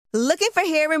Looking for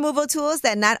hair removal tools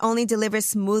that not only deliver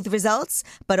smooth results,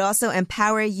 but also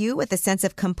empower you with a sense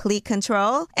of complete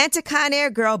control? Enter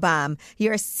Conair Girl Bomb,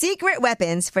 your secret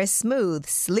weapons for smooth,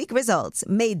 sleek results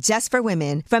made just for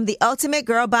women. From the ultimate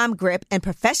Girl Bomb grip and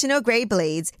professional-grade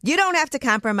blades, you don't have to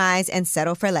compromise and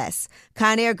settle for less.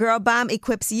 Conair Girl Bomb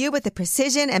equips you with the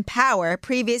precision and power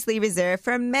previously reserved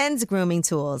for men's grooming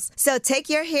tools. So take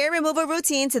your hair removal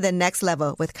routine to the next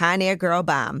level with Conair Girl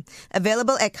Bomb.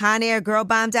 Available at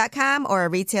ConairGirlBomb.com or a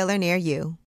retailer near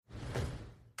you.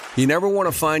 You never want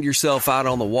to find yourself out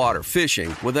on the water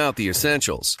fishing without the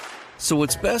essentials. So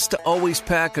it's best to always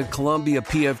pack a Columbia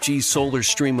PFG Solar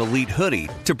Stream Elite hoodie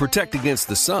to protect against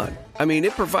the sun. I mean,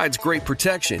 it provides great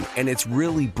protection and it's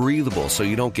really breathable so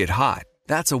you don't get hot.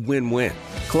 That's a win-win.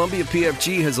 Columbia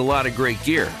PFG has a lot of great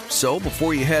gear. So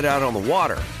before you head out on the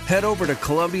water, head over to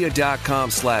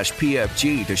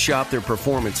Columbia.com/PFG to shop their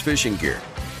performance fishing gear.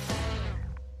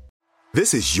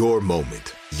 This is your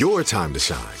moment, your time to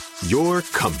shine, your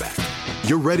comeback.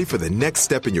 You're ready for the next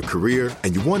step in your career,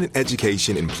 and you want an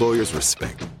education employers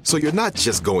respect. So you're not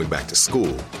just going back to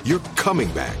school, you're coming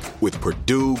back with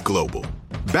Purdue Global.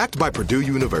 Backed by Purdue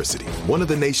University, one of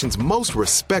the nation's most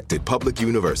respected public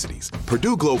universities,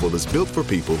 Purdue Global is built for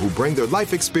people who bring their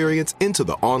life experience into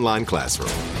the online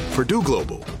classroom. Purdue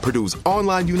Global, Purdue's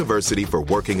online university for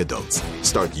working adults.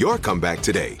 Start your comeback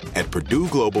today at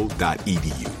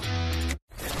purdueglobal.edu.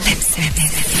 Lip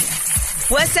Service.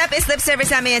 What's up? It's Lip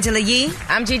Service. I'm Angela Yee.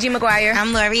 I'm Gigi McGuire.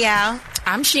 I'm L'Oreal.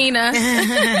 I'm Sheena.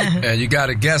 And you got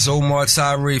to guess Omar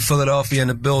Tyree, Philadelphia in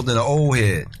the building, the old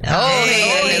head.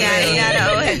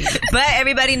 But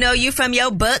everybody know you from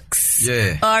your books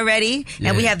already. Yeah.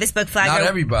 And we have this book, Fly Not Girl.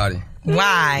 everybody.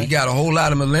 Why? We got a whole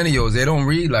lot of millennials. They don't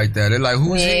read like that. They're like,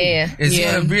 who's he? Is he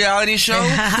in a reality show? Is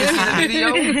he in a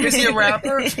video? Is he a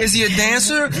rapper? Is he a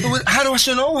dancer? How do I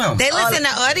should know him? They listen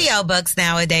to audio books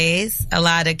nowadays, a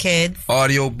lot of kids.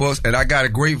 Audio books, and I got a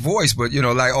great voice, but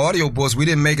like audio books, we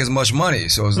didn't make as much money.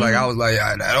 So it's like, I was like,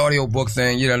 that audio book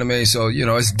thing, you know what I mean? So,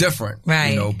 it's different.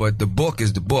 Right. But the book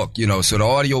is the book, so the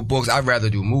audio books, I'd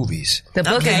rather do movies. The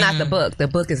book is not the book. The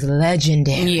book is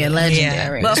legendary. Yeah,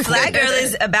 legendary. Yeah. Well, Fly Girl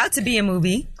is about to be a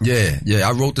movie. Yeah.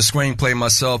 I wrote the screenplay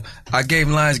myself. I gave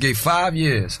Lionsgate 5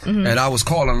 years, and I was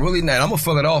calling really nice. I'm a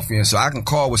Philadelphian, so I can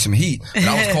call with some heat. And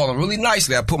I was calling really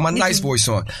nicely. I put my nice voice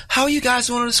on. How are you guys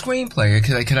doing on the screenplay?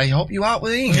 Can I help you out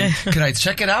with it? Can I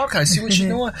check it out? Can I see what you're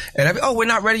doing? And we're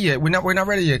not ready yet. We're not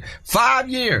ready yet. 5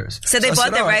 years. So they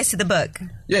bought the rights to the book.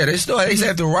 Yeah, they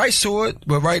have the rights to it,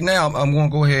 but right now I'm going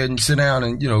to go ahead and sit down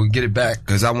and get it back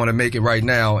because I want to make it right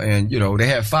now. And they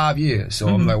have 5 years, so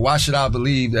I'm like, why should I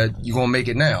believe that you're going to make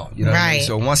it now? You know what I mean?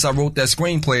 So once I wrote that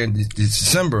screenplay in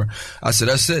December, I said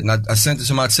that's it, and I sent it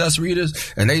to my test readers,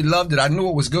 and they loved it. I knew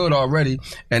it was good already,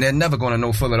 and they're never going to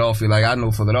know Philadelphia like I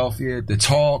know Philadelphia. The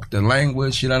talk, the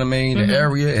language, you know what I mean, the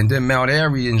area, and then Mount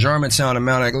Airy and Germantown and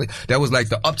Mount Airy. That was like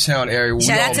the uptown area.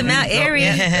 Shout out to Mount Airy.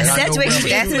 That's where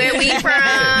we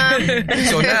from.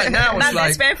 So now it's my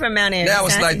best friend from Mount Airy. Now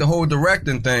it's like the whole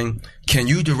directing thing. Can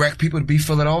you direct people to be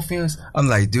Philadelphians? I'm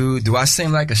like, dude, do I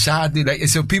seem like a shy dude?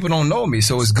 So people don't know me,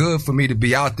 so it's good for me to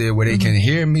be out there where they can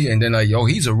hear me, and then like, yo,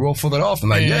 he's a real Philadelphian.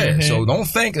 Like, yeah. So don't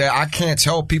think that I can't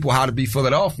tell people how to be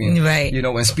Philadelphian, right?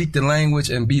 And speak the language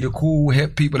and be the cool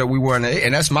hip people that we were in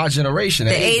and that's my generation.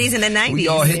 The 80s and the 90s. We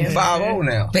all hitting 5-0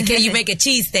 now. But can you make a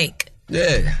cheesesteak?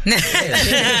 Yeah.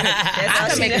 I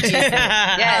can make a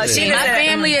cheesesteak. My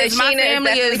family is from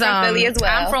Philly as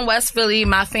well. I'm from West Philly.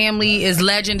 My family is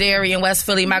legendary in West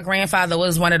Philly. My grandfather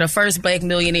was one of the first black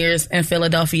millionaires in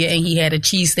Philadelphia, and he had a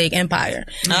cheesesteak empire.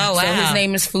 Oh, wow. So his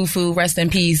name is Fufu, rest in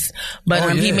peace.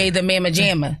 But he made the Mama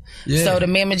Jamma. Yeah. So the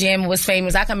Mama Jamma was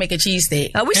famous. I can make a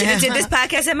cheesesteak. Oh, we should have did this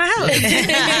podcast at my house.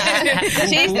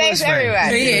 Cheesesteaks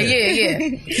everywhere.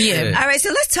 Yeah. All right, so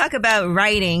let's talk about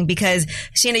writing, because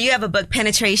Sheena, you have a book,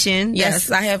 Penetration. Yes,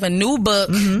 I have a new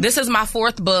book. This is my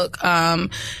 4th book.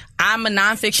 I'm a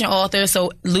nonfiction author,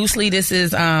 so loosely, this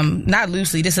is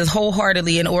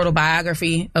wholeheartedly an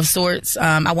autobiography of sorts.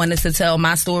 I wanted to tell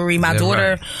my story. My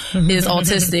daughter is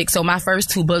autistic, so my first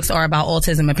 2 books are about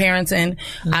autism and parenting.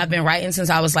 I've been writing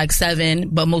since I was like 7,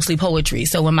 but mostly poetry.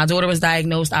 So when my daughter was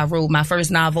diagnosed, I wrote my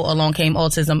first novel, Along Came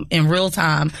Autism, in real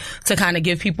time to kind of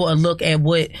give people a look at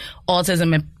what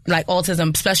autism and like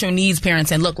autism, special needs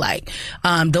parenting look like.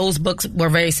 Those books were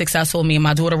very successful. Me and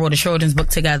my daughter wrote a children's book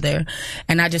together.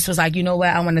 And I just was like, you know what?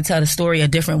 I want to tell the story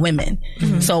of different women.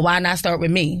 So why not start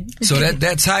with me? So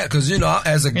that's tight, because, you know,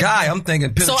 as a guy, I'm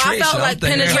thinking penetration. So I felt like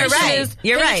penetration.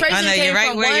 You're right. I know you're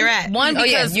right where you're at. One,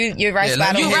 because you're right.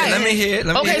 Let me hear it.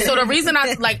 Okay, so the reason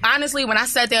I, like, honestly, when I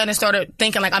sat down and started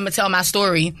thinking, like, I'm going to tell my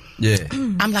story,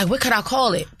 I'm like, what could I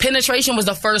call it? Penetration was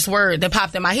the first word that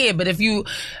popped in my head. But if you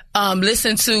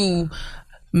listen to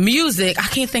music, I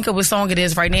can't think of what song it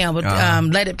is right now, but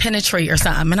Let It Penetrate or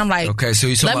something. And I'm like, okay, so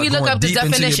let me look up the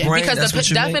definition, because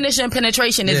the definition of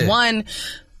penetration is one,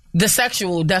 the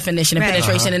sexual definition of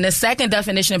penetration, and the second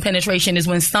definition of penetration is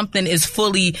when something is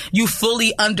you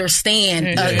fully understand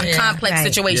a complex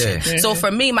situation. So for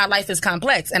me, my life is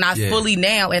complex, and I fully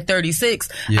now at 36,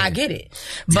 I get it.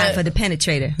 But time for the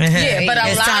penetrator. But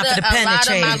a lot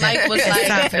of my life was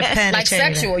like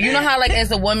sexual. You know how, like, as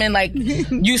a woman, like,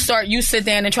 you sit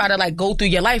down and try to, like, go through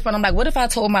your life, but I'm like, what if I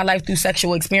told my life through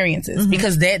sexual experiences?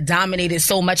 Because that dominated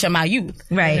so much of my youth.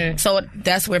 So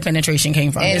that's where penetration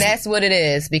came from. And that's what it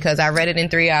is, because I read it in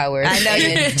 3 hours. I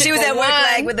know. She was at work,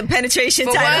 like, with the penetration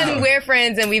for title. one, we're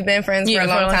friends, and we've been friends for a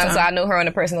long time, so I know her on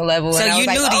a personal level. So and I was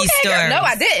you knew these stories? No,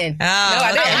 I didn't. No,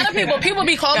 I didn't. A lot of people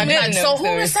be calling me like, so who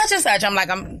is such and such? I'm like,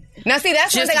 now see,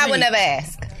 that's one thing I would never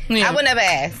ask. I would never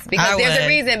ask, because there's a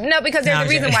reason. No, because there's a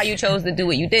reason why you chose to do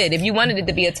what you did. If you wanted it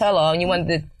to be a tell-all and you wanted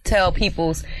to tell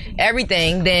people's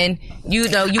everything, then you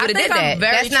would have did that.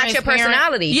 That's not your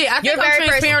personality. Yeah, I think I'm very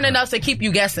transparent enough to keep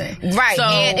you guessing. Right, so,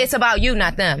 and it's about you,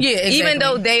 not them. Yeah, exactly. Even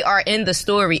though they are in the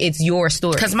story, it's your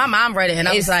story. Because my mom read it, and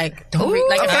I was like, don't read.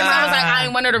 Like, at first I was like, I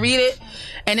didn't want her to read it.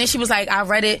 And then she was like, I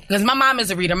read it, because my mom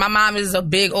is a reader. My mom is a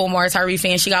big Omar Tyree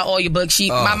fan. She got all your books.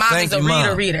 My mom is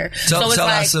a reader. So it's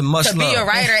like, to be a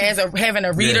writer having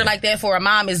a reader like that for a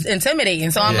mom is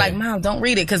intimidating. So I'm like, Mom, don't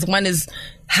read it, because one is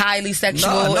highly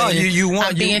sexual. No, you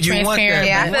want being you transparent. want that.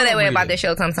 Yeah, I feel that way about this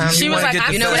show sometimes. She was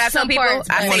like, you know what I tell people?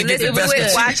 I say, listen to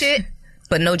it, watch it,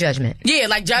 but no judgment. Yeah,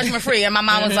 like judgment free. And my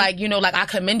mom was like, you know, like, I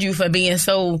commend you for being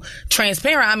so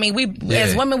transparent. I mean,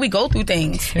 as women, we go through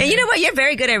things. And you know what? You're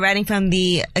very good at writing from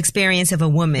the experience of a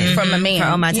woman. From a man.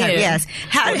 For my time. Yes.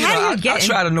 How do you get I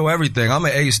try to know everything. I'm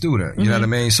an A student. You know what I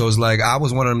mean? So it's like, I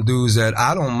was one of them dudes that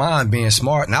I don't mind being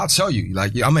smart. And I'll tell you,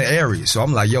 like, I'm an Aries. So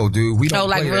I'm like, yo, dude, we don't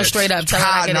like play real that. straight up.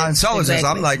 High intelligence. Exactly.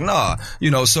 I'm like, nah.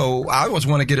 You know, so I always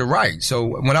want to get it right. So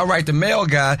when I write the male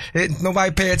guy,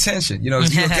 nobody pay attention. You know,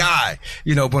 it's your guy.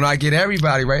 You know, but when I get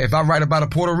everybody right, if I write about a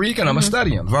Puerto Rican, I'm gonna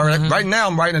study him. Right now,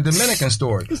 I'm writing a Dominican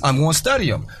story. I'm going to study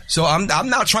him. So I'm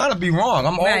not trying to be wrong.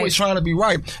 I'm always trying to be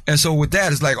right. And so with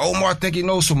that, it's like, Omar think he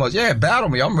knows so much. Yeah, battle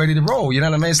me. I'm ready to roll. You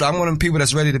know what I mean? So I'm one of them people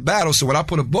that's ready to battle. So when I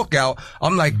put a book out,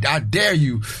 I'm like, I dare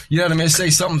you. You know what I mean? Say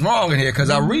something's wrong in here,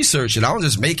 because I research it. I don't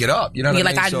just make it up. You know what I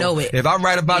mean? Like, I know it. If I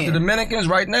write about the Dominicans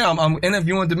right now, I'm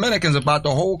interviewing Dominicans about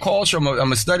the whole culture. I'm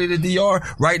gonna study the DR.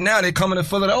 Right now, they coming to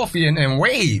Philadelphia in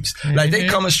waves. Like, they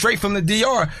coming straight from the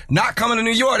DR. Not coming to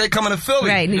New York, they coming to Philly.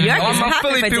 Right, New York all is my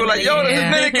Philly people like, yo, the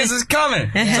Dominicans is coming.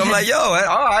 So I'm like, yo,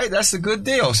 all right, that's a good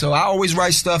deal. So I always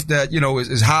write stuff that, you know,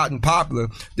 is hot and popular.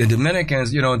 The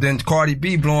Dominicans, you know, then Cardi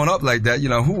B blowing up like that, you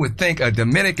know, who would think a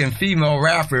Dominican female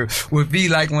rapper would be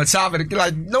like on top of the,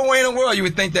 like, no way in the world you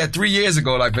would think that 3 years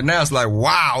ago, like, but now it's like,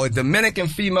 wow, a Dominican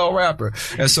female rapper.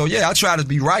 And so, yeah, I try to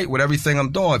be right with everything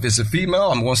I'm doing. If it's a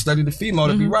female, I'm going to study the female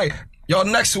to be right. Y'all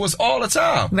next to us all the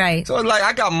time. Right. So, like,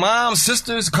 I got moms,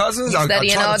 sisters, cousins. I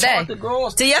studying all day. Do y'all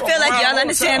feel like y'all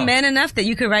understand men enough that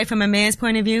you could write from a man's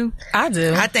point of view? I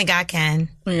do. I think I can.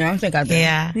 Yeah, I think I do.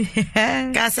 Yeah.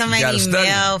 Got so many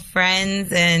male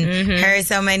friends and heard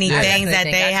so many things that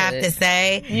they have to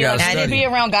say. Yeah, you be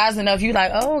around guys enough, you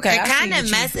like, oh, okay. It kind of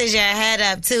messes your head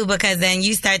up, too, because then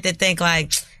you start to think,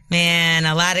 like, man,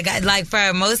 a lot of guys, like,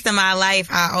 for most of my life,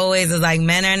 I always was like,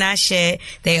 men are not shit.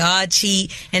 They all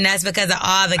cheat. And that's because of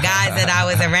all the guys that I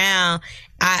was around.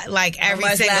 I like every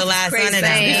single last one of them.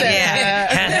 Yeah.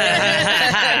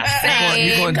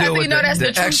 You're going to deal with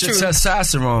the extra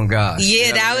testosterone guys. Yeah, you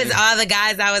know that was all the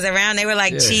guys I was around. They were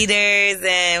like cheaters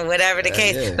and whatever the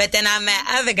case. Yeah. But then I met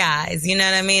other guys, you know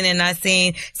what I mean? And I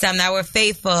seen some that were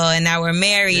faithful and that were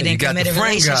married and committed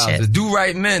relationships. Guys, the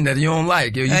do-right men that you don't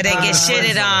like. Or they get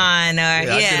shitted on. I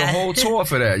did a whole tour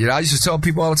for that. You know, I used to tell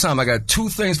people all the time, I got two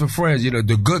things for friends. You know,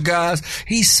 the good guys,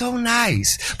 he's so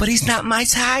nice, but he's not my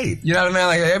type. You know what I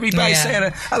mean? Like, everybody saying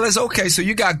it. I was okay, so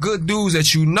you got good dudes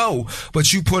that you know,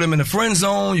 but you put them in the friend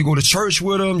zone, you go to church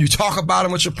with them, you talk about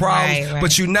them with your problems,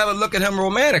 but you never look at him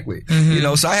romantically. You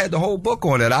know, so I had the whole book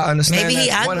on that. I understand Maybe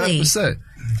that 100%.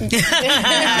 Girls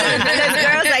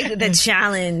like the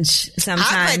challenge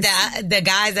sometimes. I put the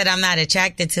guys that I'm not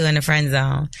attracted to in the friend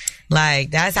zone.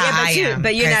 Like, that's how I am.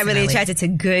 But you're not really personally. attracted to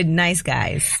good, nice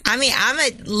guys. I mean, I'm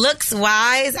a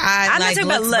looks-wise, I'm not talking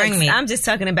about looks. I'm just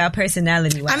talking about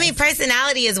personality-wise. I mean,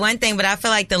 personality is one thing, but I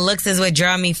feel like the looks is what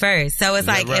draw me first. So it's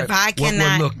like, if I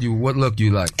cannot... What look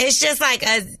you like? It's just like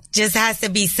just has to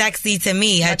be sexy to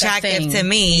me, like attractive to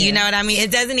me. Yeah. You know what I mean?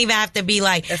 It doesn't even have to be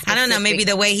like, I don't know, maybe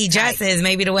the way he dresses,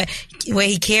 maybe the way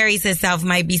he carries himself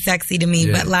might be sexy to me.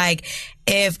 Yeah. But like,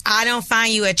 if I don't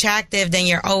find you attractive, then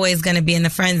you're always going to be in the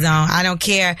friend zone. I don't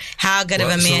care how good of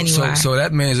a man you are. So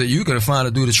that means that you're going to find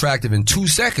a dude attractive in 2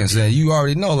 seconds. And you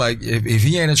already know, like, if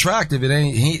he ain't attractive,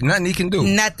 nothing he can do.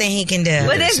 Nothing he can do.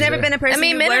 Well, there's never been a person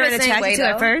you weren't attracted to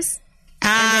at first?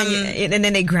 And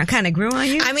then they kind of grew on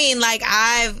you? I mean, like,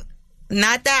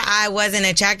 not that I wasn't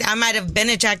attracted. I might have been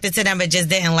attracted to them, but just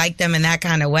didn't like them in that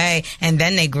kind of way. And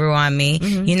then they grew on me.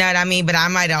 Mm-hmm. You know what I mean? But I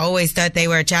might have always thought they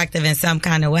were attractive in some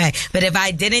kind of way. But if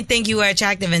I didn't think you were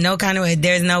attractive in no kind of way,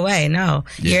 there's no way. No.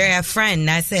 Yeah. You're a friend.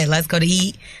 That's it. Let's go to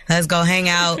eat. Let's go hang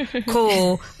out.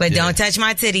 Cool. But don't touch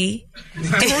my titty. Don't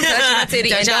touch my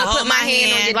titty. And don't put my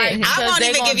hand on your dick. I won't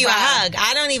even give you a hug.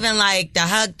 I don't even like the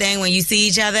hug thing when you see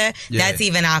each other. Yeah. That's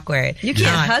even awkward. You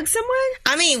can't hug someone?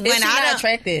 I mean, when I don't...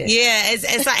 attractive. Yeah. It's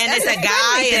like, and it's a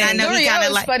guy, and I know he kind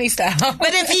of like funny style. But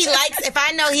if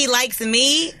I know he likes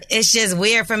me, it's just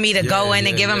weird for me to go in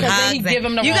and give him hugs. You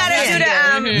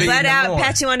gotta do the butt out,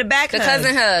 pat you on the back, the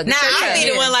cousin hug. Nah, I'll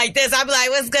be the one like this. I'll be like,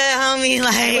 "What's good, homie?"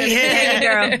 Like,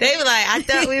 girl. They be like, "I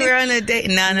thought we were on a date."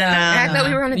 No. I thought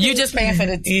we were on a date. You just paying for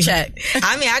the check.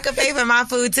 I mean, I could pay for my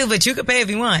food too, but you could pay if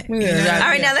you want. All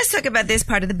right, now let's talk about this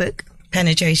part of the book.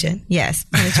 Penetration. Yes,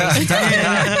 penetration.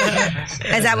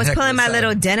 As I was pulling my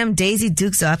little denim Daisy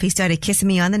Dukes off, he started kissing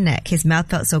me on the neck. His mouth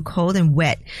felt so cold and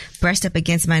wet, brushed up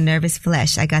against my nervous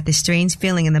flesh. I got this strange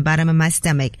feeling in the bottom of my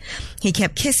stomach. He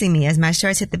kept kissing me. As my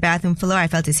shorts hit the bathroom floor, I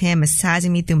felt his hand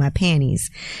massaging me through my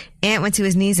panties. Ant went to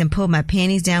his knees and pulled my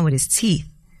panties down with his teeth.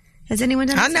 Has anyone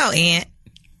done that? I know Ant.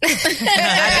 I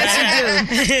bet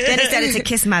you do. Then he started to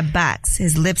kiss my box.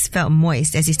 His lips felt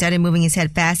moist. As he started moving his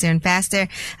head faster and faster,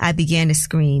 I began to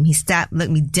scream. He stopped,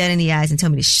 looked me dead in the eyes, and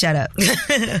told me to shut up.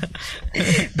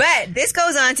 But this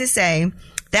goes on to say,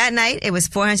 that night it was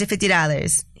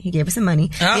 $450. He gave us some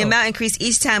money. Oh. The amount increased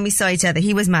each time we saw each other.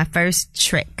 He was my first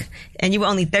trick. And you were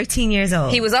only 13 years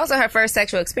old. He was also her first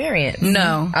sexual experience.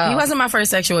 No, he wasn't my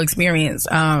first sexual experience.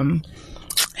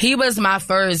 He was my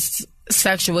first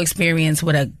sexual experience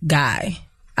with a guy,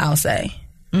 I'll say.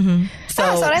 Mm-hmm.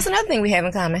 So that's another thing we have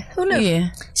in common. Who knew?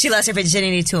 Yeah. She lost her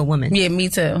virginity to a woman. Yeah, me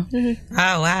too. Mm-hmm.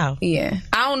 Oh, wow. Yeah.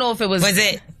 I don't know if it was... Was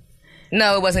it?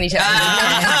 No, it wasn't each other.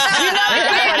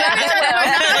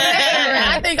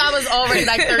 I think I was already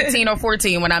like 13 or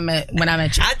 14 when I met you.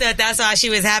 I thought that's why she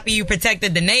was happy you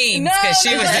protected the names, because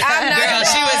she was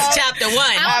chapter 1.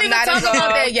 I don't even talk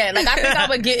about that yet. Like, I think I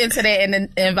would get into that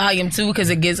in volume 2 because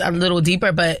it gets a little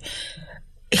deeper. But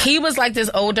he was like this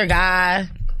older guy.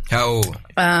 How old?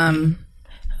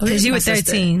 Because you were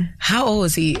 13. How old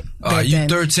was he? You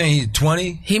 13, he's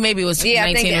 20? He maybe was 19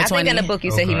 or 20. I think in the book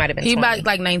you said he might have been 20. He about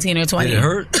like 19 or 20. Did it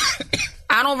hurt?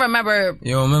 I don't remember.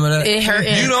 You don't remember that? It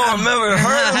hurting. You don't remember it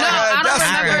hurting? No,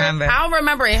 I don't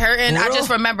remember it hurting. Real? I just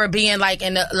remember being like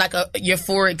in a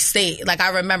euphoric state. Like,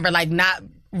 I remember like not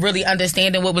really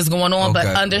understanding what was going on, but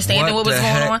understanding what was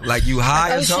going on. Like, you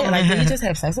high or something? Shit, like, did he just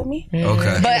have sex with me?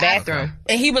 Okay. But bathroom.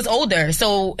 And he was older,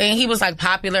 and he was like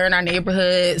popular in our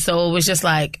neighborhood, so it was just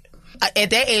like,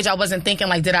 at that age, I wasn't thinking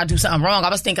like, did I do something wrong?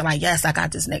 I was thinking like, yes, I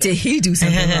got this nigga. Did he do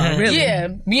something wrong? Really? Yeah.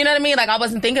 You know what I mean? Like, I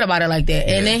wasn't thinking about it like that.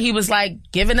 And then he was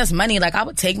like giving us money. Like, I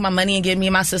would take my money and give me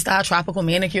and my sister our tropical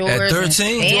manicures. At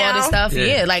 13? Do all this stuff.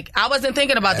 Yeah. Like, I wasn't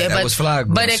thinking about that. That was fly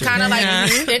girl, but it kind of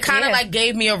like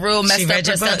gave me a real messed up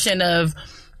perception of,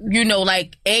 you know,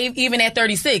 like, even at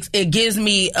 36, it gives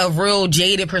me a real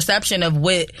jaded perception of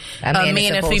what a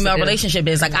man and female relationship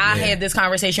is. Like, I had this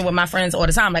conversation with my friends all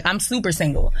the time. Like, I'm super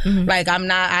single. Mm-hmm. Like,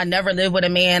 I never lived with a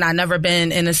man. I never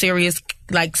been in a serious,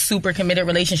 like, super committed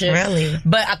relationship. Really?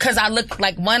 But, because I look,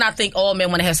 like, I think all men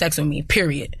want to have sex with me,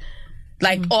 period.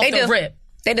 Like, off the rip.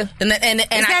 They do. And I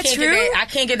can't get that. I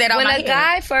can't get that out of my head. When a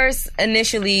guy first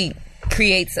initially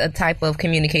creates a type of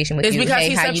communication with you. It's because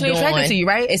he's sexually attracted to you,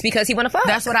 right? It's because he want to fuck.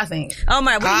 That's what I think. Oh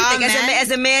my, what do you think?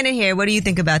 As a man in here, what do you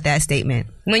think about that statement?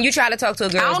 When you try to talk to a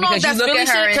girl, because you look at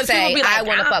her and say, like, I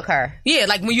want to fuck her. Yeah,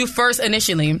 like when you first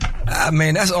initially. I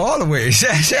mean, that's all the way.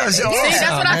 That's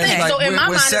what I think. So in my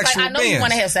mind, it's like, I know you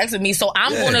want to have sex with me, so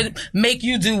I'm going to make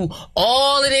you do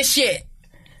all of this shit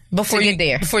before you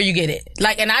get it.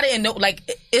 Like, and I didn't know, like,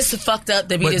 it's fucked up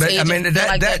to be this age. I mean,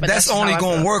 that's only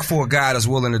going to work for a guy that's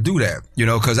willing to do that. You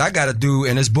know, because I got a dude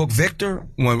in this book, Victor.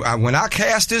 When I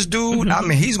cast this dude, I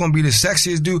mean, he's going to be the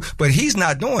sexiest dude, but he's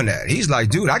not doing that. He's like,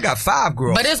 dude, I got 5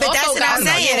 girls. But it's also that's what I'm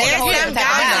saying. There's some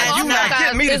guys. You not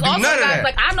getting me to do none of that.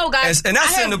 Like, I know guys, and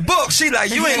that's in the book. She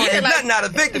like, you ain't getting nothing out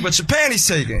of Victor, but your panties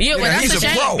taken. Yeah, well, he's that's a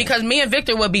shame pro. because me and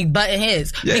Victor would be butting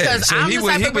his. Yeah, because so I'm the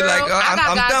type of girl. Like, I got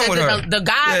I'm guys done with her. The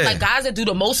guys, like guys that do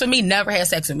the most for me, never had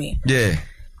sex with me. Yeah.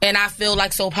 And I feel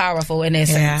like so powerful in that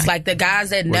sense. Like the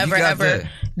guys that never ever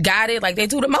got it, like they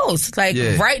do the most. Like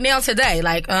right now today,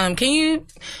 like can you?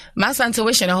 My son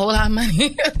tuition a whole lot of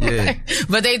money,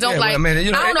 but they don't like. I mean,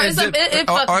 you know, I don't know. It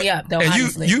fucked me up though. And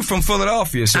honestly. you from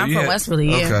Philadelphia, so I'm from West Philly.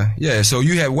 Yeah. Okay, yeah. So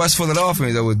you had West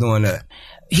Philadelphia that was doing that.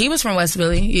 He was from West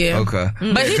Philly, yeah. Okay.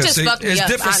 But he just fucked me up,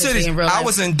 different cities. I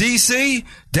was in D.C.,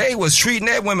 they was treating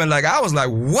that women like, I was like,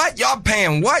 what? Y'all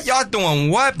paying what? Y'all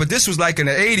doing what? But this was like in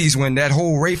the 80s when that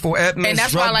whole Rayful Edmonds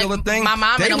drug dealer thing. My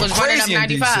mom and them was running up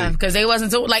 95 because they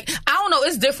wasn't doing, like, I don't know,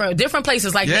 it's different. Different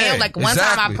places. Like, now, like, one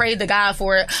time I prayed to God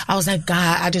for it. I was like,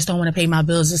 God, I just don't want to pay my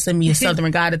bills. Just send me a Southern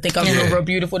guy to think I'm real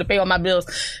beautiful to pay all my bills.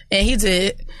 And he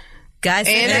did. Guys,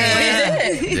 and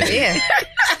did.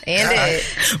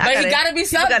 But he gotta be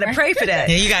Southern. You gotta pray for that.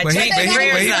 Yeah, you gotta change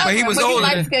but he was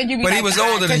older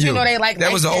than you. That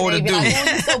was an older dude.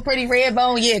 You're so pretty, red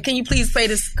bone. Yeah, can you please pay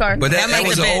this card? But that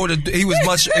was an older. He was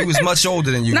much older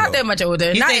than you. Not that much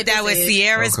older. You think that was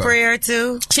Sierra's prayer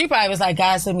too? She probably was like,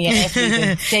 God, send me an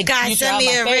athlete. God, send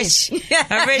me a rich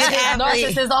athlete.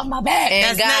 Narcissist off my back.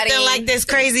 That's nothing like this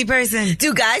crazy person.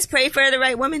 Do guys pray for the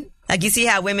right woman? Like, you see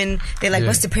how women, they're like,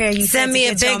 what's the prayer you send me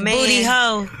a big booty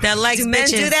hoe that likes bitches. Do men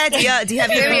do that? Do you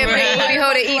have your booty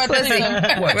hoe to eat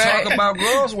pussy? What? Right. Talk about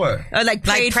girls? What? Or like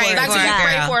pray for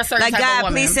a certain like, type God, of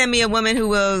woman. please send me a woman who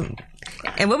will.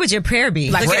 And what would your prayer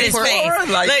be? Like, look at his face.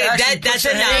 Like, look, that's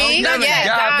a no.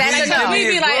 That's a no.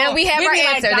 And we have our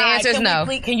answer. The answer is no.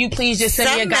 Can you please just send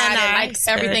me a guy that likes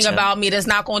everything about me, that's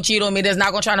not going to cheat on me, that's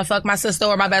not going to try to fuck my sister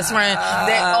or my best friend?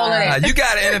 All of that. You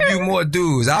got to interview more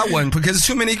dudes. I wouldn't, because there's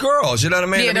too many girls. You know what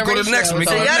I mean? Yeah, Let me go to the next one.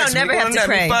 So y'all don't never have to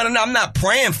pray. I'm not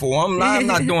praying for them. I'm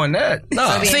not doing that.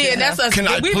 No. See, and that's us. Can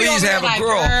I please have a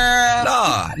girl?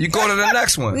 Nah, you go to the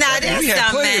next one. Nah, there's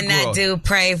some men that do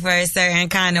pray for a certain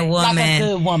kind of woman. Like a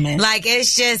good woman. Like,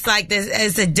 it's just like this,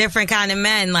 it's a different kind of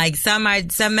men. Like, some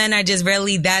men are just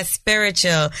really that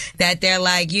spiritual that they're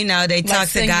like, you know, they talk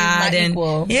to God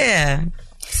and yeah.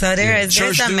 So there's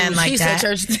some men like that.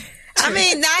 I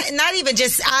mean, not even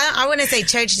just, I wouldn't say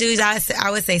church dudes, I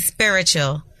would say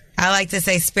spiritual. I like to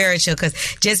say spiritual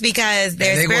just because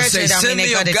they're spiritual don't mean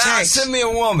they go to church. Send me a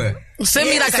woman. Send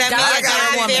me like a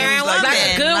God-fearing woman. Like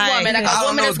a good woman. Like a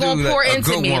woman that's going to pour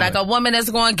into me. Like a woman that's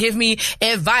going to give me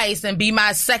advice and be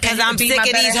my second. Because I'm sick of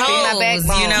these hoes,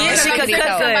 you know? Yeah,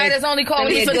 somebody that's only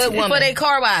calling me for their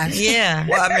car wash. Yeah.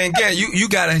 Well, I mean, again, you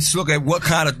got to look at what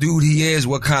kind of dude he is,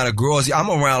 what kind of girls. I'm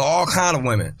around all kind of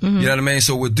women. You know what I mean?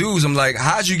 So with dudes, I'm like,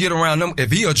 how'd you get around them? If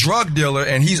he a drug dealer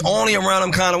and he's only around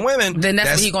them kind of women, then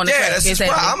that's what he's going to that's his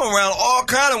problem. I'm around all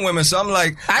kind of women, so I'm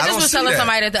like, I just was telling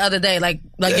somebody that the other day, like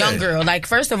young girl, like,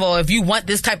 first of all, if you want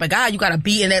this type of guy, you got to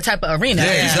be in that type of arena.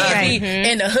 Yeah, exactly. You can't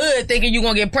be in the hood thinking you're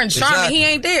going to get Prince Charming. He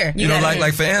ain't there. You know,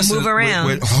 like for instance, move around.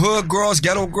 With hood girls,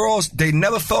 ghetto girls, they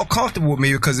never felt comfortable with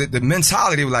me because the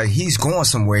mentality was like, he's going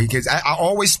somewhere. I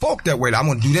always spoke that way. I'm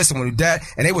going to do this, I'm going to do that.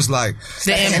 And they was like,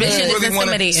 the ambition is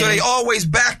intimidating. So they always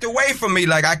backed away from me.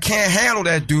 Like, I can't handle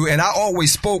that dude. And I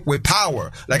always spoke with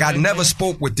power. Like, I never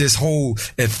spoke with this whole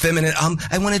effeminate,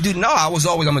 I want to do, no, I was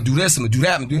always, I'm going to do this, I'm going to do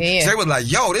that, I'm going to do that. So they was like,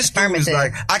 yo, this dude is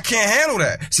like, I can't handle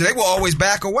that. So they will always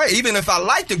back away. Even if I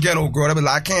like the ghetto girl, they be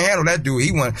like, I can't handle that dude.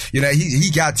 He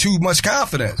got too much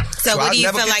confidence. So what do you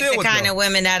feel like the kind of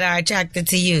women that are attracted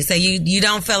to you? So you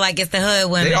don't feel like it's the hood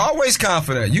women? They always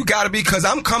confident. You got to be, because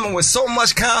I'm coming with so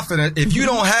much confidence. If you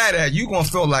don't have that, you going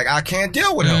to feel like I can't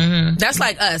deal with him. That's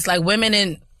like us, like women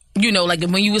in, you know, like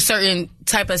when you a certain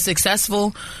type of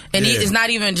successful, and it's not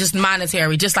even just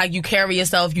monetary, just like you carry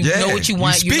yourself, you know what you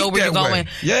want, you know where you're going.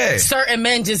 Yeah. Certain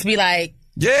men just be like,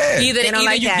 either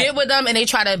like you get with them and they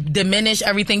try to diminish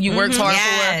everying you worked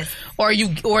hard for,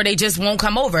 or they just won't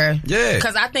come over. Yeah.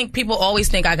 Because I think people always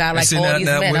think I got like all these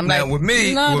men. I'm like, with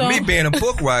me being a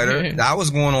book writer, I was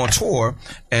going on tour,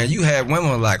 and you had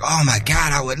women like, oh my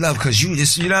God, I would love, because you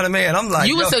just, you know what I mean? And I'm like,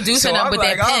 you were seducing them with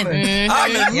that pen.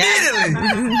 I'm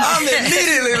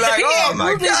immediately like, oh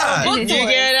my God. You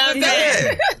get up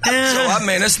there. I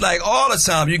mean, it's like all the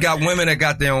time. You got women that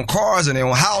got their own cars and their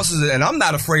own houses, and I'm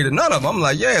not afraid of none of them. I'm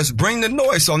like, yes, bring the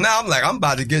noise. So now I'm like, I'm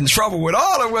about to get in trouble with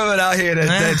all the women out here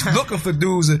that's looking for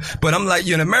dudes. But I'm like,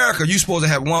 in America, you supposed to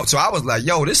have one. So I was like,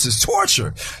 yo, this is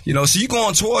torture. You know, so you go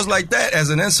on tours like that as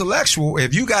an intellectual.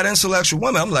 If you got intellectual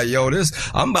women, I'm like, yo,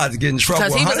 I'm about to get in trouble.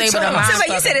 Because he was able to.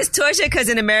 So you said it's torture because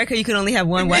in America you can only have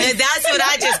one wife. That's what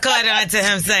I just caught on to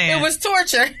him saying. It was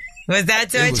torture. Was that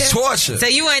torture? It was torture. So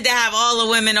you wanted to have all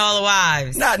the women, all the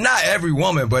wives? Not every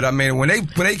woman, but I mean, when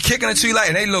they kicking it to you like,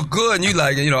 and they look good, and you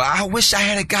like, you know, I wish I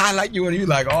had a guy like you, and you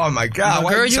like, oh my God,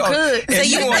 girl, you could. And so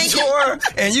you on tour,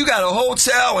 and you got a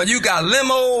hotel, and you got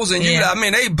limos, and I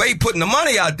mean, they putting the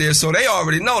money out there, so they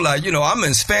already know, like, you know, I'm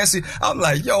in fancy. I'm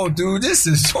like, yo, dude, this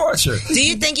is torture. Do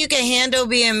you think you can handle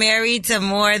being married to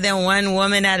more than one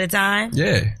woman at a time?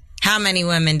 Yeah. How many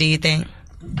women do you think?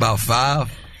 About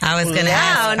 5. I was going to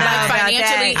ask. Like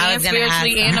financially and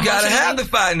spiritually and emotionally. You gotta have the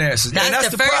finances. That's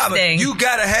the first problem. thing. You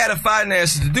gotta have the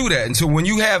finances to do that. And so when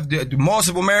you have the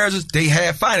multiple marriages, they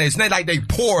have finances. They like they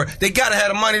poor. They gotta have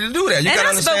the money to do that. You gotta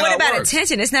understand but what how it about works.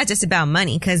 attention? It's not just about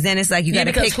money, because then it's like you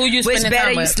gotta pick who you which spending bed time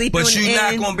are you with. sleeping But you're in.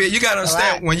 not gonna be. You gotta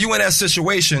understand when you in that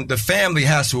situation, the family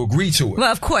has to agree to it.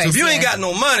 Well, of course. So if you ain't got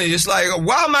no money, it's like,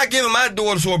 why am I giving my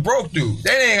daughter to a broke dude?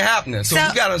 That ain't happening. So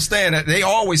you gotta understand that they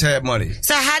always have money.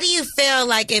 So how do you feel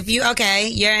like if you're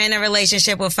in a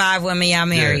relationship with 5 women, y'all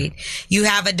married, you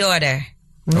have a daughter.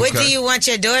 What do you want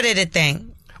your daughter to think?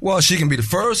 Well, she can be the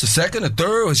first, the second, the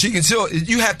third, or she can still,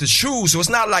 you have to choose. So it's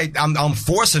not like I'm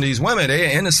forcing these women.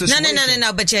 They're in a situation.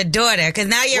 No. But your daughter, because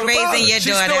now you're raising your daughter.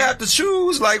 She still have to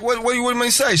choose. Like, what do you want me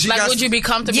to say? Like, would you be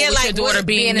comfortable with your daughter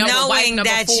being number wife, number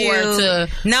 4 to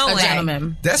a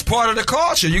gentleman? That's part of the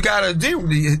culture. You got to deal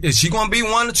with it. Is she going to be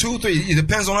 1, 2, 3? It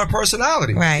depends on her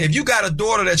personality. Right. If you got a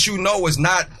daughter that you know is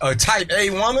not a type A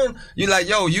woman, you're like,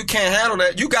 yo, you can't handle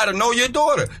that. You got to know your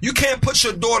daughter. You can't put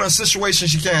your daughter in a situation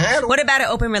she can't handle. What about an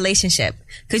open relationship?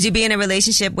 Could you be in a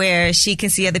relationship where she can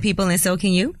see other people and so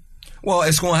can you? Well,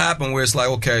 it's going to happen where it's like,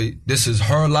 okay, this is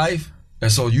her life. And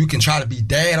so you can try to be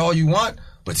dad all you want,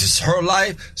 but it's her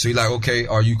life. So you're like, okay,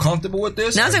 are you comfortable with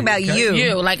this? Now I'm talking about you.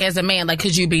 You, like as a man, like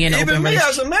could you be in an open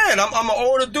relationship? Even me as a man, I'm an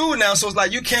older dude now, so it's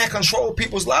like you can't control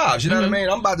people's lives. You know what I mean?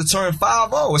 I'm about to turn 50.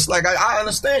 It's like I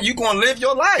understand you going to live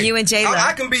your life. You and J-Lo.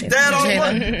 I can be dad all I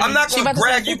want. I'm not going to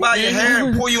grab you by your hair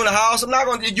and pull you in the house. I'm not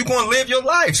going to. You're going to live your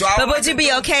life. So but would you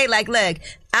be okay? Like, look,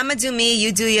 I'm gonna do me,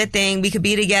 you do your thing. We could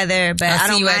be together, but I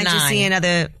don't mind you seeing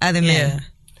other men. Yeah.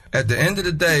 At the end of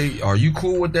the day, are you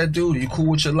cool with that dude? Are you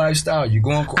cool with your lifestyle?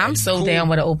 I'm so down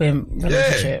with an open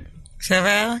relationship. For real?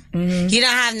 Mm-hmm. You don't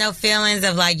have no feelings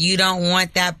of like you don't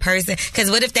want that person?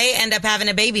 Because what if they end up having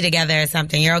a baby together or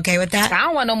something? You're okay with that? I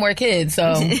don't want no more kids,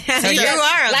 so. So you are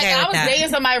okay like, I was dating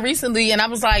somebody recently and I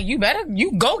was like, you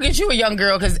go get you a young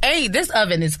girl because, hey, this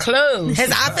oven is closed.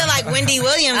 Because I feel like Wendy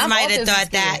Williams might have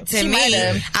thought that to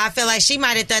me. I feel like she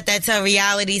might have thought that till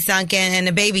reality sunk in and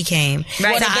the baby came.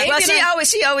 Right.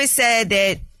 She always said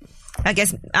that, I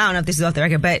guess, I don't know if this is off the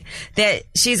record, but that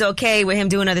she's okay with him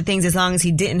doing other things as long as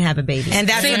he didn't have a baby. And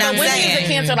that's what I'm saying. saying. Wendy is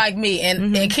a Cancer like me,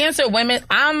 and Cancer women,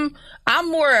 I'm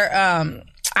more, I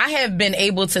have been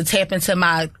able to tap into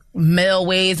my male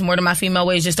ways more than my female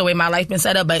ways, just the way my life been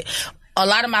set up, but a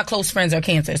lot of my close friends are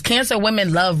Cancers. Cancer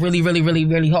women love really, really, really,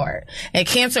 really hard. And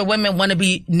Cancer women want to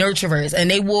be nurturers and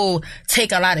they will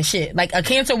take a lot of shit. Like a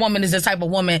Cancer woman is the type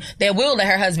of woman that will let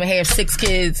her husband have 6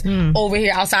 kids over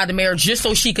here outside the marriage just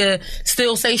so she could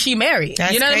still say she married.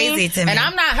 That's you know crazy what I mean? to me. And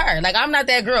I'm not her. Like I'm not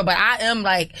that girl, but I am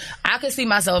like, I could see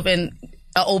myself in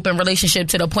an open relationship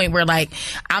to the point where like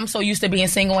I'm so used to being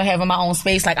single and having my own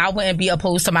space. Like I wouldn't be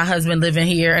opposed to my husband living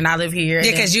here and I live here.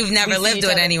 Yeah, because you've never lived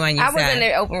with anyone. I was in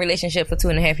an open relationship for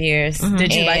 2.5 years.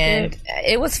 Did you like it?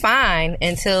 It was fine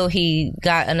until he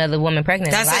got another woman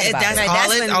pregnant. That's all it's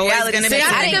always going to be.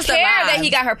 I didn't care that he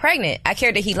got her pregnant. I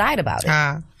cared that he lied about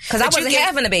it. Because I wasn't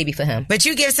having a baby for him. But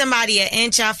you give somebody an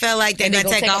inch, I feel like they're going to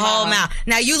take a whole mile.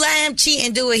 Now, you let him cheat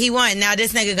and do what he wants. Now,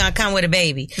 this nigga going to come with a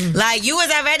baby. Like, you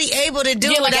was already able to do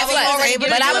whatever you was able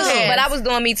to do. But I was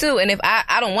doing me, too. And if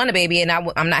I don't want a baby, and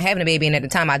I'm not having a baby, and at the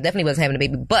time, I definitely wasn't having a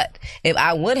baby. But if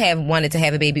I would have wanted to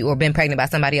have a baby or been pregnant by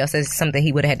somebody else, that's something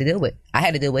he would have had to deal with. I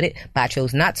had to deal with it, but I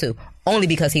chose not to. Only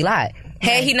because he lied.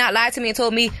 Had he not lied to me and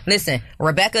told me, listen,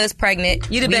 Rebecca is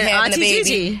pregnant. You'd have been having Auntie a baby.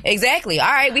 Gigi. Exactly. All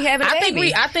right, we having a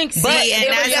baby. I think. But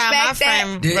it was the fact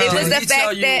that Did he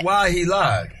tell you why he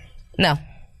lied? No.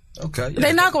 Okay. Yeah.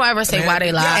 They're not gonna ever say why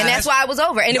they lie, and that's why it was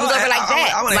over. And it was over like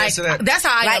that. I want to answer that. That's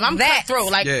how I am. Like I'm that.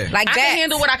 cutthroat. Like that. I can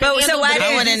handle what I can handle. So why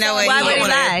I want to know why would he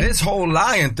lie? This whole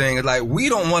lying thing is like, we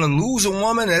don't want to lose a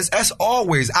woman. That's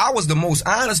always. I was the most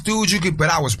honest dude you could, but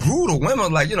I was brutal.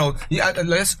 Women like,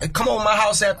 let's come over my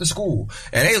house after school,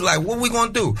 and they was like, what we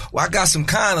gonna do? Well, I got some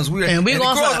condoms. And the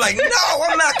girls like, no,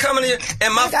 I'm not coming here.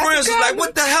 And my friends was like,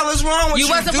 what the hell is wrong with you?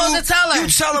 You wasn't supposed to tell her. You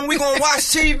tell them we gonna watch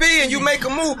TV and you make a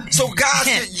move. So guys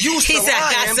get used to lying.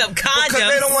 I got some condoms. Because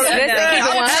they don't want to.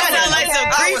 I like some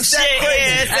creep shit.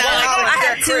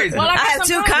 I have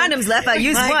 2 condoms left. I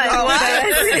used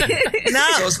one. No.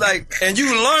 So it's like, and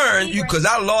you learn, because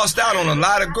I lost out on a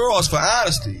lot of girls for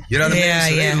honesty. You know what I mean?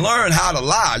 So they learn how to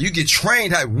lie. You get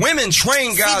trained. Women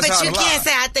train guys how to lie. But you can't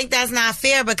say, I think that's not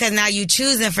fair, because now you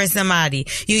choosing for somebody.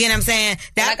 You get what I'm saying?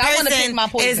 That person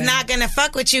is not going to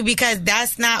fuck with you because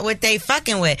that's not what they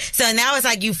fucking with. So now it's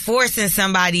like you forcing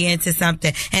somebody into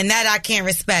something, and that I can't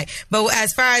respect. But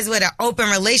as far as with an open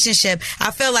relationship,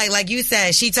 I feel like you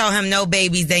said, she told him no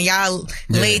babies, then y'all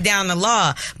laid down the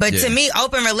law. But to me,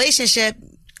 open relationship,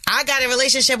 I got a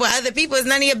relationship with other people. It's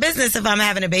none of your business if I'm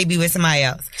having a baby with somebody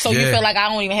else. So you feel like I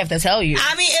don't even have to tell you?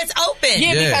 I mean, it's open.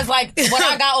 Yeah, because like what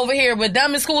I got over here with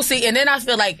them in school, and then I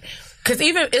feel like, because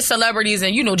even it's celebrities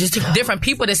and, just different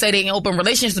people that say they in open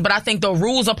relationships, but I think the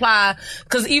rules apply.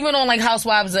 Because even on like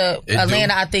Housewives of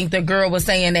Atlanta, I think the girl was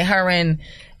saying that her and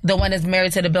the one that's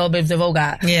married to the Belle Biv DeVoe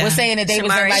guy was saying that they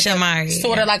was in like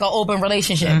sort of like an open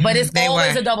relationship. But it's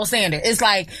always a double standard. It's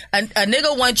like a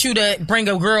nigga wants you to bring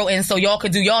a girl in so y'all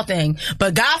could do y'all thing.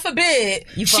 But God forbid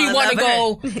she want to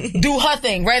go do her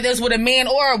thing, whether it's with a man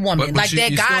or a woman. But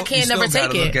that guy can't never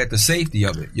take it. Look at the safety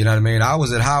of it. You know what I mean? I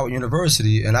was at Howard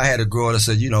University and I had a girl that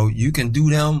said, you can do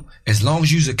them as long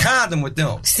as you use a condom with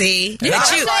them. See? Come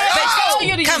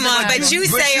on, but you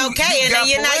say okay, and then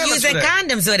you're not using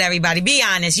condoms with everybody. Be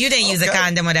honest. You didn't use a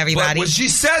condom with everybody. But when she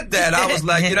said that, I was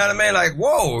like, you know what I mean? Like,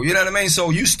 whoa, you know what I mean? So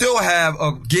you still have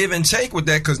a give and take with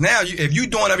that, because now if you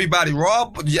doing everybody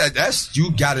raw, you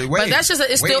got it. But that's just,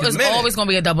 it's always going to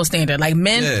be a double standard. Like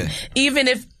men, even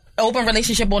if open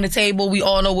relationship on the table, we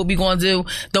all know what we going to do.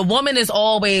 The woman is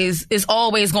always going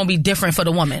to be different for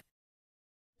the woman.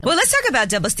 Well, let's talk about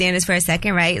double standards for a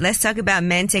second, right? Let's talk about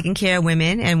men taking care of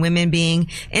women and women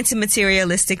being into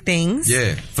materialistic things.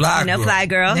 Yeah, fly girl. Fly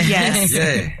girl, yes.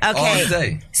 Yeah, okay. All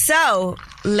day. So,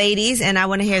 ladies, and I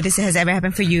want to hear if this has ever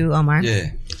happened for you, Omar. Yeah.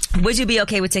 Would you be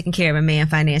okay with taking care of a man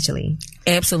financially?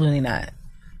 Absolutely not.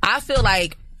 I feel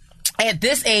like at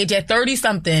this age, at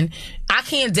 30-something, I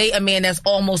can't date a man that's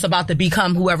almost about to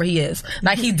become whoever he is.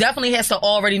 Like, he definitely has to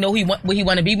already know what he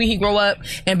want to be when he grow up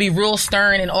and be real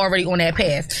stern and already on that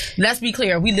path. Let's be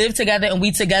clear. We live together and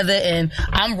we together and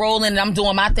I'm rolling and I'm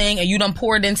doing my thing and you done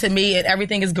poured into me and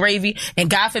everything is gravy and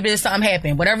God forbid something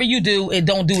happen. Whatever you do, it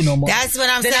don't do no more. That's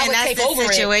what I'm saying. That's the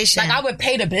situation. Like, I would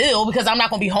pay the bill because I'm not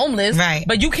going to be homeless. Right.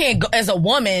 But you can't go, as a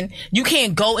woman, you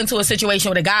can't go into a situation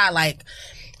with a guy like,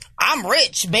 I'm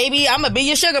rich, baby. I'm gonna be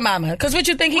your sugar mama. Because what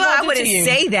you think he gonna do to you? Well, I wouldn't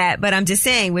say that, but I'm just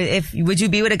saying, would you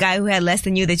be with a guy who had less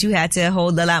than you that you had to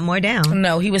hold a lot more down?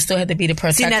 No, he would still have to be the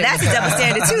protector. See, now that's a double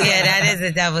standard too. Yeah, that is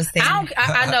a double standard.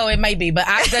 I know it might be, but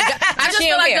I just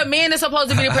feel like the man is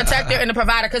supposed to be the protector and the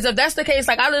provider. Because if that's the case,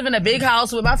 like I live in a big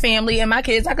house with my family and my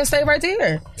kids, I could stay right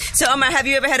there. So, Omar, have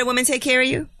you ever had a woman take care of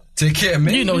you? Take care of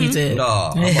me? You know he did.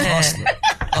 No,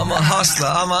 I'm a hustler.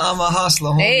 I'm a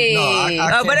hustler. Homie. Hey. No,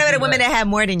 I what about a woman that had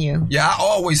more than you? Yeah, I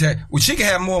always had. Well, she can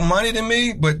have more money than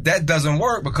me, but that doesn't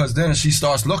work because then she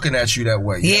starts looking at you that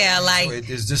way. Yeah, know? like so it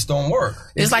just don't work.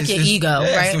 It's like your ego,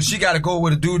 right? So she got to go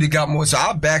with a dude that got more. So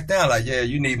I back down. Like, yeah,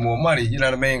 you need more money. You know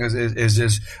what I mean? Because it's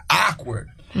just awkward.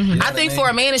 Mm-hmm. You know I think for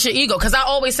a man, it's your ego. Because I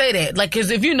always say that. Like, because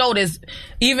if you notice,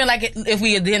 even like if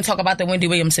we didn't talk about the Wendy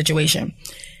Williams situation.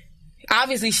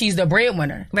 Obviously, she's the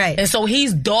breadwinner. Right. And so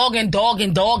he's dogging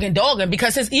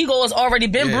because his ego has already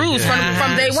been bruised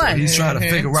from day one. So he's trying to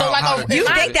figure out how to... You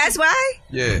think that's why?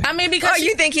 Yeah. I mean, because...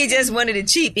 you think he just wanted to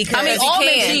cheat because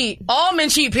all men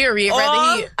cheat, period.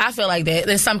 I feel like that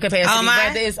in some capacity.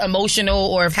 Whether it's emotional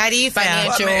or how do you feel?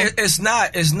 Financial. Well, I mean,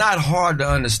 it's not hard to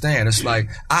understand. It's like,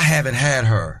 I haven't had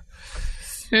her.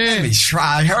 Let me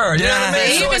try her. You know what I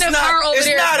mean? Even if her over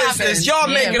there it's y'all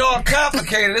make it all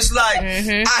complicated. It's like,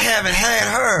 I haven't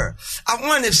had her. I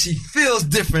wonder if she feels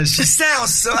different. She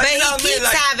sounds so... But he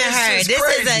keeps having her. This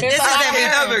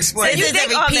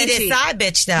is a repeated side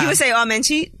bitch, though. You would say all men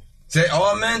cheat? Say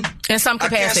all men? In some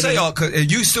capacity. I can't say all,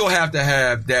 because you still have to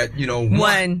have that, one. You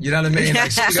know what I mean?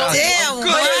 Like,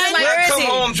 come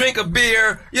home, drink a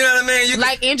beer. You know what I mean?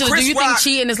 Like, Angela, do you think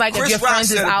cheating is like if your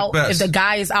friends is out, if the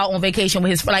guy is out on vacation with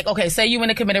his, like, okay, say you in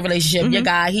a committed relationship, your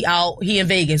guy, he in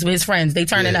Vegas with his friends, they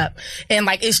turning up. And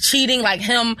like, is cheating like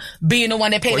him being the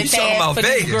one that paid the tab for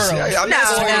these girls? No.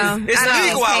 It's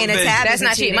legal out in Vegas. That's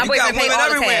not cheating. My boyfriend paid all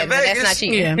the tab, but that's not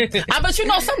cheating. But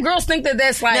some girls think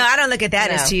that's like... No, I don't look at that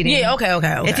as cheating. Yeah, okay.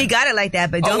 If he got it like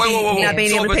that, but don't be not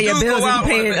being able to pay your bills and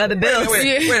paying other bills.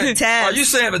 Wait. Are you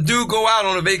saying if a dude go out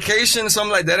on a vacation or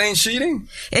something like that ain't cheating?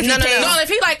 No, if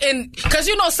he like, because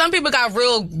some people got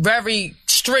very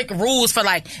strict rules for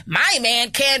like, my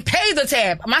man can't pay the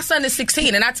tab. My son is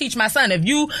 16 and I teach my son, if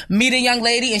you meet a young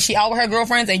lady and she out with her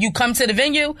girlfriends and you come to the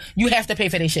venue, you have to pay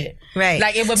for their shit. Right.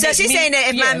 Like, it would so she's saying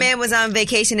that if my man was on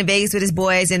vacation in Vegas with his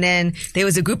boys and then there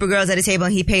was a group of girls at a table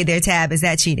and he paid their tab, is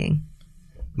that cheating?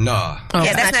 Nah.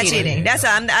 Yeah, that's not cheating. That's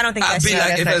I don't think that's cheating.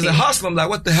 I'd be like, if as a hustler, I'm like,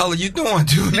 what the hell are you doing,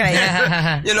 dude?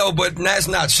 Right. But that's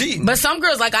not cheating. But some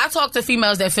girls, like, I talk to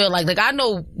females that feel like I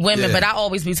know women, but I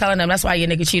always be telling them that's why your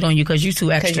nigga cheat on you, because you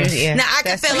too extra. Now, I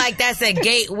can feel like that's a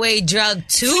gateway drug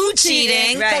to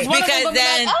cheating. Right. Because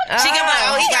then she can be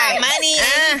like, he got money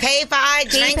and he paid for our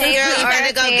drinks, girl. You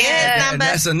better go get his number. And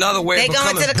that's another way of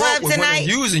becoming to the club broke tonight. With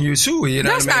using you too. You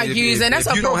know that's what I mean? Not using. That's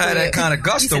appropriate. You don't have that kind of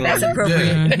gusto on you. That's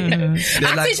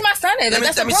appropriate. I teach my son that.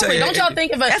 That's appropriate. Don't y'all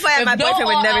think that's why my boyfriend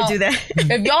would never do that.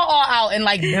 If y'all all out and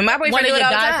like my boyfriend one of your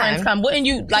guy guy friends come, wouldn't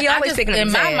you like?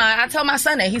 In my mind, I tell my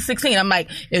son that he's 16. I'm like,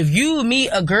 if you meet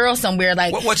a girl somewhere,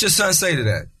 like, what's your son say to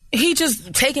that? He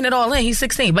just taking it all in. He's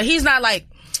 16, but he's not like.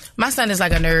 My son is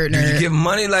like a nerd. Do you give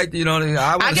money like, she got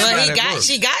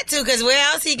to, because where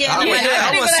else he getting money?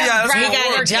 I want to see how he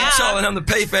got a job. Telling him to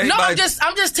pay for everybody. No,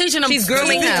 I'm just teaching him. She's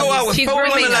grooming him. Go out with 4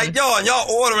 women like y'all, and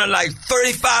y'all ordering like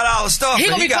 $35 stuff,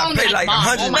 and he got to pay like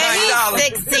 $190.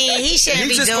 He's 16. He shouldn't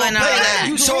be doing all that.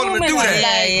 You told him to do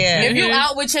that. If you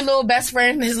out with your little best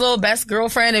friend, his little best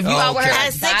girlfriend, if you out with her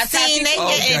at 16, they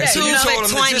getting 2 for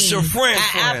 20. Just your friend.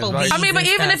 I mean, but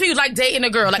even if you like dating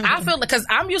a girl, like I feel because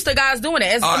I'm used to guys doing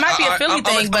it. It might be a Philly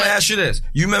thing. Let me ask you this.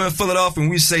 You remember in Philadelphia when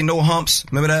we say no humps?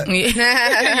 Remember that?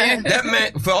 Yeah. That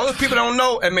meant, for all the people that don't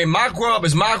know, I mean, my grub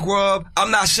is my grub.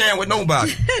 I'm not sharing with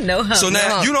nobody. No humps. So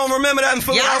now, you don't remember that in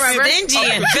Philadelphia? Y'all stingy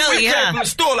in Philly, from the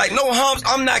store, like, no humps,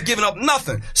 I'm not giving up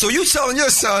nothing. So you telling your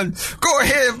son, go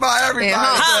ahead and buy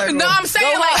everybody. No, I'm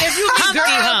saying, like, if you meet girls,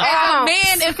 as a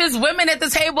man, if it's women at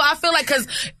the table, I feel like, because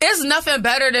it's nothing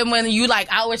better than when you, like,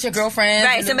 out with your girlfriend.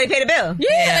 Right, somebody pay the bill.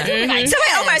 Yeah. So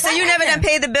wait, Omar, so you never done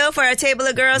paid the bill for a table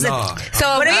of girls? No. So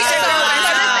what are you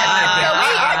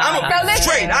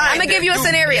saying? I'm gonna give you a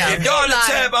scenario. If y'all in the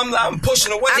tab, I'm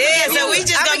pushing away. So we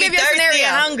just gonna be thirsty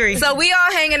and hungry. So we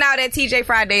all hanging out at TGI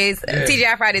Fridays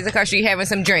across the street having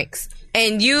some drinks.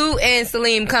 And you and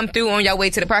Salim come through on your way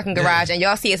to the parking garage, and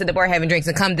y'all see us at the bar having drinks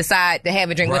and come decide to have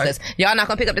a drink with us. Y'all not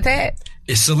gonna pick up the tab?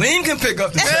 If Salim can pick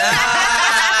up the tab.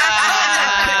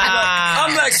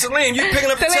 I'm like, Salim, you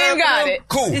picking up the tab? Salim got it.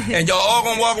 Cool. And y'all all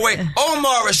gonna walk away.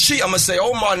 Omar is cheat. I'm gonna say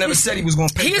Omar never said he was gonna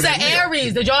pay. He's an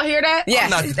Aries. Did y'all hear that? Yeah. I'm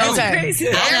not Crazy.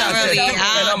 I'm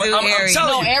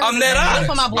that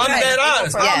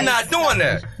honest. I'm not doing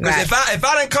that. Because if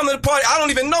I didn't come to the party, I don't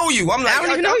even know you. I'm like, I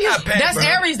don't even know you. That's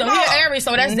Aries though. He's an Aries,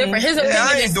 so that's different. His opinion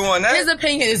I ain't doing that. His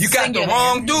opinion is you got the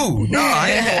wrong dude. No,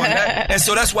 I ain't doing that. And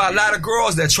so that's why a lot of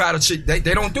girls that try to cheat, they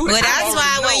don't do that. But that's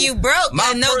why when you broke,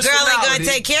 no girl ain't gonna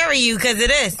take care of you because of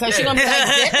this. Because she gonna be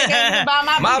like,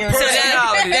 my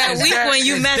personality that week when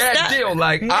you messed that up. Deal.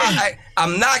 Like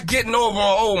I'm not getting over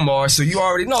on Omar, so you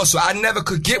already know. So I never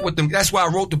could get with them. That's why I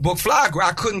wrote the book Fly Girl.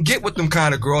 I couldn't get with them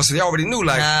kind of girls, so they already knew.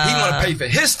 Like he want to pay for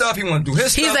his stuff, he want to do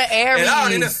his stuff. He's an Aries.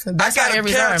 And I got a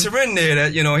character in there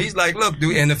that he's like, look,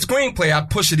 dude. And the screenplay, I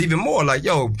push it even more. Like,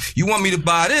 yo, you want me to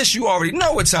buy this? You already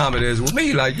know what time it is with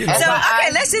me. Like, So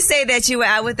okay, let's just say that you were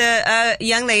out with a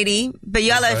young lady, but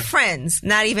y'all are friends,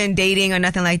 not even dating or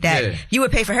nothing like that. Yeah. You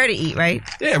would pay for her to eat, right?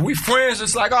 Yeah, we friends.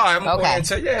 It's like, all right, I'm going to go ahead and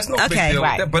tell you, it's no big deal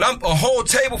with that. But I'm a whole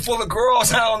table full of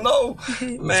girls, I don't know,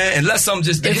 man. Unless I'm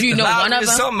just if you know one of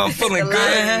them, something, I'm feeling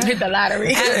good. Hit the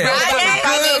lottery.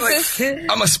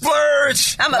 I'm a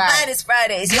splurge. I'm a buy this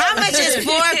Fridays. How much is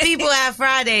 4 people at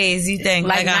Fridays? You think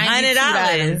like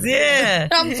 $100? Yeah,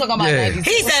 I'm talking about. Yeah.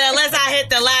 He said unless I hit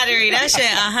the lottery, that shit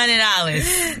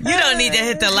 $100. You don't need to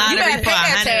hit the lottery for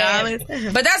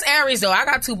 $100. But that's Aries though. I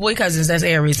got 2 boy cousins that's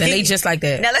Aries, and they just like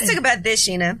that. Now let's talk about this,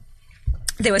 Sheena.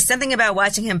 There was something about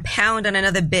watching him pound on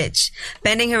another bitch,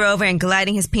 bending her over and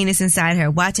gliding his penis inside her.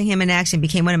 Watching him in action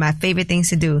became one of my favorite things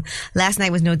to do. Last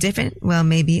night was no different. Well,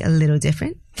 maybe a little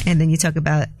different. And then you talk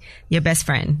about your best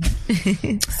friend.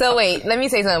 So wait, let me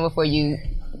say something before you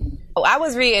I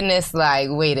was reading this like,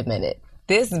 wait a minute.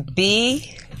 This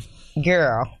B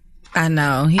girl. I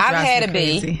know. I've had a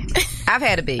B. I've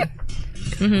had a B.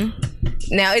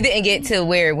 Now, it didn't get to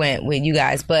where it went with you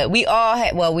guys, but we all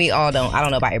had, well, we all don't. I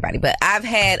don't know about everybody, but I've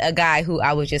had a guy who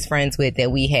I was just friends with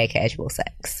that we had casual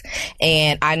sex.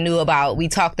 And I knew about, we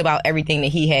talked about everything that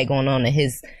he had going on in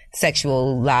his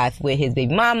sexual life with his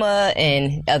baby mama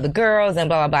and other girls and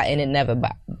blah, blah, blah, and it never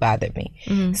bothered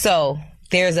me. So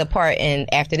there's a part in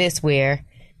after this where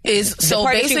so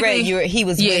basically he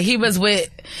was with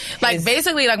like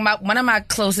basically like one of my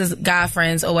closest guy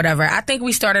friends or whatever. I think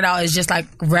we started out as just like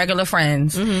regular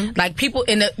friends, like people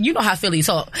in the, you know how Philly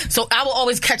talk. So I will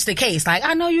always catch the case, like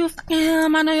I know you fucking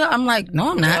him, I know you. I'm like,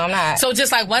 no, I'm not. No, I'm not. So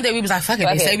just like one day we was like, fuck it,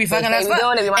 they say we fucking, let's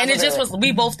fuck. And it just was,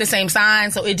 we both the same sign,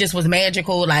 so it just was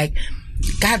magical, like.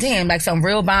 Goddamn, like some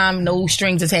real bomb, no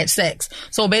strings attached sex.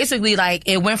 So basically, like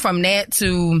it went from that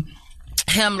to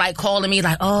him like calling me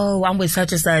like, oh, I'm with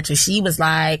such and such, and she was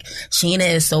like,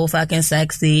 Sheena is so fucking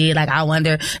sexy, like I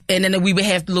wonder. And then we would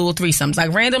have little threesomes,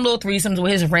 like random little threesomes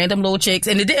with his random little chicks,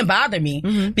 and it didn't bother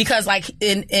me because like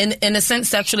in a sense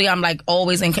sexually I'm like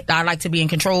always I like to be in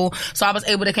control, so I was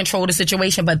able to control the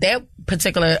situation. But that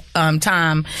particular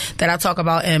time that I talk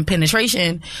about in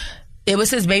penetration, it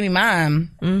was his baby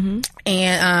mom,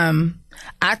 and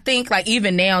I think like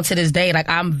even now to this day, like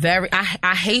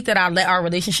I hate that I let our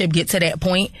relationship get to that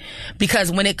point,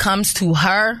 because when it comes to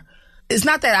her, it's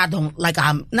not that I don't like,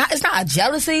 it's not a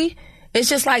jealousy. It's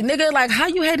just like, nigga, like how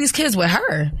you had these kids with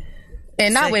her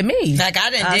and not with me? Like I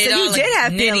didn't so you did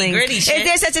have feelings. Is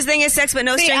there such a thing as sex with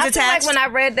no strings attached? I feel like when I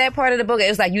read that part of the book, it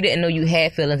was like you didn't know you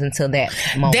had feelings until that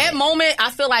moment. That moment,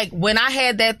 I feel like when I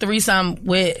had that threesome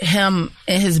with him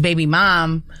and his baby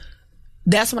mom,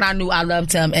 that's when I knew I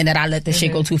loved him and that I let the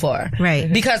shit go too far.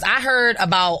 Right. Because I heard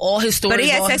about all his stories. But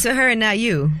he had sex with her and not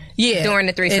you. Yeah. During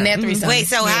the threesome. In that threesome. Wait,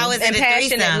 so how was it and a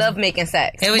passionate threesome? love making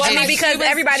sex. It was just, because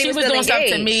everybody she was was still doing stuff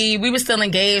engaged. to me. We were still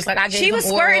engaged. Like I gave She him was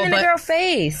squirting oral, in the girl's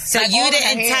face. So like, you all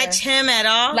didn't her hair. touch him at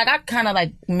all? Like I kind of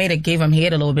like gave him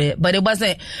head a little bit, but it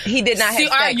wasn't. He did not have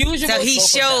sex. Our usual. So he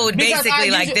showed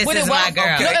basically like, this is my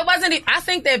girl. No, it wasn't. I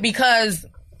think that because.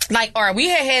 Like, all right, we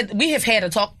have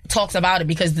had talks about it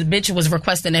because the bitch was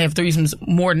requesting to have threesomes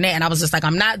more than that, and I was just like,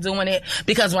 I'm not doing it,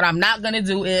 because what I'm not gonna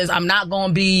do is I'm not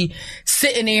gonna be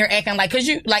sitting there acting like, cause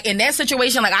you like in that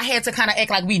situation, like I had to kind of act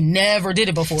like we never did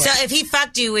it before. So if he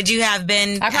fucked you, would you have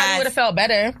been? I probably would have felt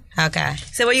better. Okay.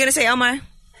 So what are you gonna say, Omar?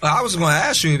 I was going to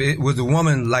ask you, was the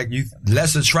woman like you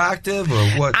less attractive or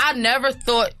what? I never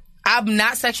thought. I'm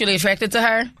not sexually attracted to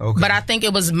her, but I think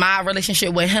it was my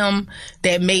relationship with him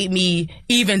that made me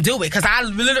even do it. Because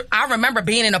I remember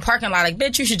being in a parking lot like,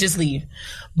 bitch, you should just leave.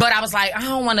 But I was like, I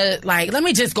don't want to, like, let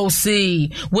me just go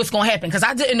see what's going to happen. Because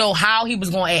I didn't know how he was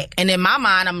going to act. And in my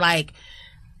mind, I'm like,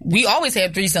 we always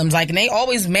had threesomes, like, and they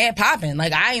always mad popping.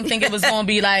 Like, I didn't think it was going to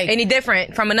be like any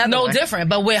different from another one. Different.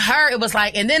 But with her, it was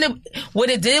like, and then what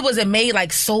it did was it made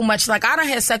like so much, like I done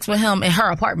had sex with him in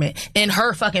her apartment, in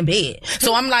her fucking bed.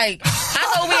 So I'm like,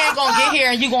 I know we ain't going to get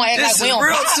here and you going to act like we don't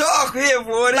real pop. talk here,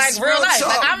 boy. Like real life. Talk.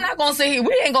 Like, I'm not going to sit here,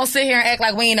 we ain't going to sit here and act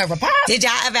like we ain't ever pop. Did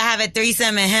y'all ever have a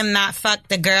threesome and him not fuck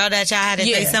the girl that y'all had a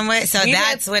threesome with? So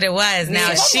that's what it was. Now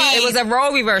it was a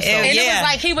role reversal. And it was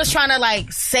like he was trying to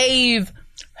like save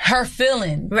her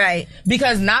feeling. Right.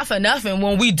 Because not for nothing,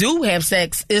 when we do have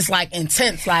sex, it's like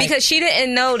intense. Like, because she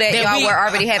didn't know that y'all were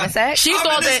already having sex. She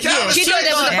thought that, she thought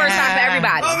that was the first time for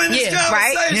everybody.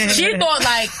 Right? She thought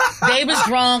like they was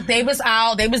drunk, they was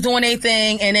out, they was doing their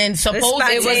thing, and then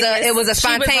supposedly it was a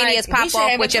spontaneous pop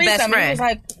off with your best friend. He was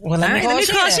like, well, let me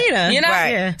call Sheena. You know?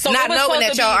 Right. Yeah. So not knowing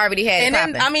that y'all already had it.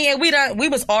 And then, I mean, we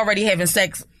was already having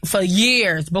sex for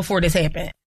years before this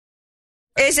happened.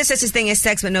 Is there such a thing as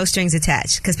sex with no strings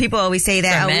attached? Because people always say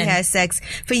that, we had sex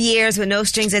for years with no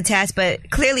strings attached,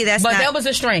 but clearly that's not. But that was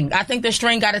a string. I think the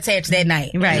string got attached that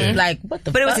night. Right. Mm-hmm. Like, what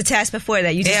the fuck? But it was attached before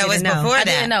that. You just didn't know. Before I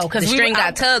didn't know. Because the string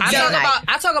got tugged that night.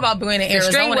 I talk about being in Arizona.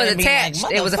 The string was attached.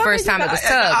 It was the first time it was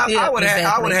tugged.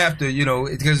 I would have to, you know,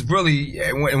 because really,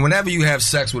 whenever you have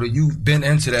sex with her, you've been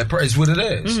into that person. It's what it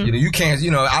is. Mm-hmm. You know, you can't,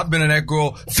 you know, I've been in that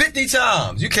girl 50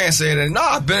 times. You can't say that.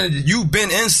 No, you've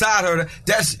been inside her.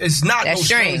 It's not no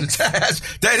strings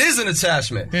attached. That is an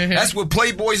attachment. Mm-hmm. That's what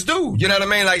playboys do. You know what I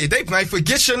mean? Like, they might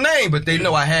forget your name, but they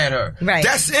know I had her. Right.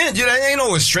 That's it. You know, ain't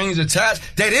no strings attached.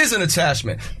 That is an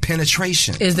attachment.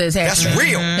 Penetration. Is the attachment. That's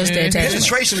real. It's the attachment.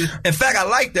 Penetration. In fact, I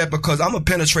like that because I'm a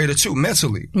penetrator too,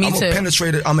 mentally. Me I'm too. a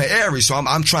penetrator. I'm an Aries, so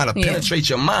I'm trying to penetrate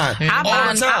your mind all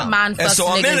the time. I mind fucks and so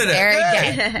I'm into that.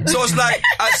 every day. So it's like,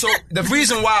 so the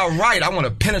reason why I write, I want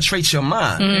to penetrate your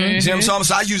mind. Mm-hmm. You see what I'm saying?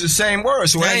 So I use the same word.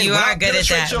 So you are good at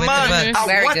that. Your mind,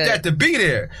 I want that to be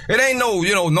there. It ain't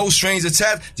no strings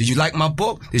attached. Did you like my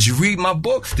book? Did you read my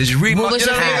book? Did you read my book?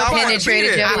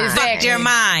 Fucked your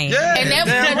mind. Yeah.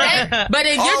 And but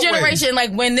in your generation,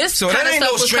 like when this kind of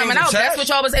stuff was coming out, that's what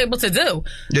y'all was able to do.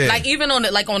 Yeah. Like even on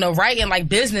the writing, like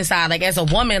business side, like as a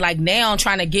woman, like now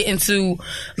trying to get into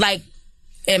like.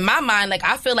 In my mind, like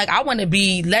I feel like I want to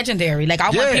be legendary. Like I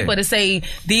want people to say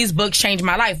these books changed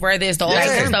my life, whether it's the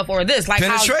autism stuff or this, like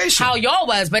how y'all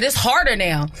was. But it's harder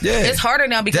now. Yeah. It's harder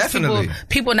now because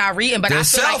people not reading. But I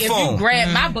feel like if you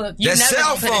grab my book, you never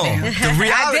gonna put it down.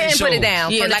 I didn't put it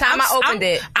down. From the time I opened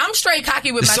it, I'm straight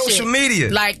cocky with my social media.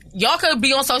 Like y'all could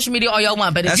be on social media all y'all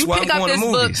want, but if you pick up this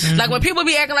book, like when people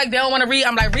be acting like they don't want to read,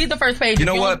 I'm like, read the first page. You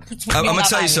know what? I'm gonna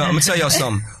tell you something. I'm gonna tell y'all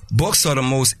something. Books are the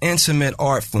most intimate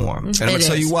art form. And I'm going to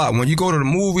tell you why. When you go to the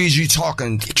movies, you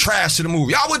talking trash to the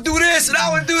movie. I would do this and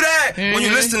I would do that. When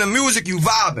you listen to music, you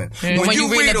vibing. When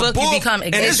you read a book, you become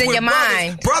it's in your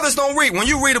mind. Brothers don't read. When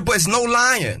you read a book, it's no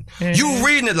lying. You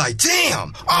reading it like,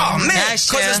 damn. Oh, man.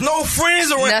 Because there's no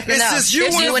friends around. It's just you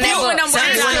and the book.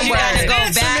 Sometimes you got to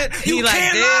go back. You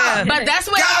can't lie. But that's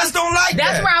what guys don't like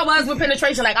that. That's where I was with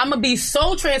penetration. Like, I'm going to be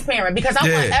so transparent because I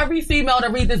want every female to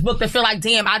read this book to feel like,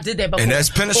 damn, I did that before. And that's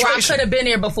penetration. Or I could have been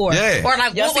here before. Yeah. Or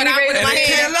like, what would I read in my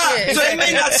hand? So they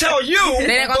may not tell you,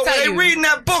 but when they reading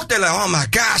that book, they're like, oh my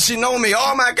gosh, she know me.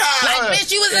 Oh my God. Like,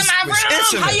 bitch, you was in my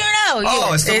room. How you know?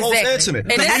 Oh, it's the most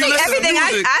intimate. And everything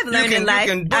I've learned in life,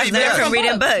 I've learned from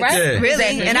reading books. Right?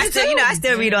 Really. And I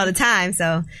still read all the time,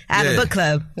 so I have a book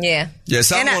club. Yeah.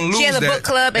 Yes, I'm going to lose that. She has a book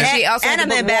club and she also has a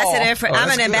book wall.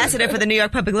 I'm an ambassador for the New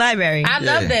York Public Library. I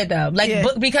love that though.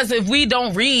 Like, because if we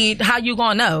don't read, how you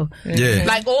gonna know? Yeah.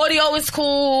 Like, audio is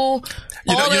cool.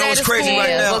 You know what's crazy cool. right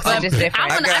now?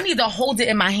 I need to hold it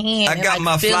in my hand. I got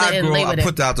my Fly Girl. I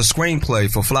put out the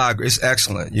screenplay for Fly Girl. It's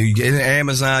excellent. You get it on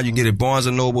Amazon. You can get it Barnes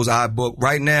and Noble's, iBook.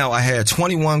 Right now, I had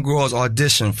 21 girls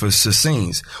audition for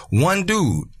scenes. One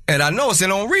dude. And I know they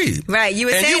don't read. Right, you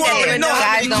were saying you already know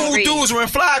how many cool dudes were in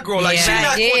Fly Girl. Like, she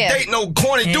not going to date no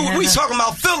corny dude. We talking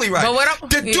about Philly, right?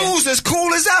 The dudes as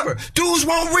cool as ever. Dudes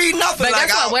won't read nothing. But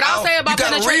that's what I'll say about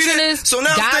penetration is, so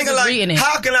now I'm thinking, like,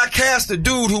 how can I cast a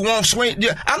dude who won't swing?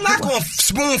 I'm not going to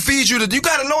spoon feed you. You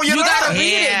got to know your line. You got to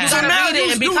read it. So now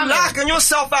you locking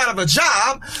yourself out of a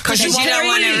job because you don't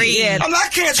want to read. I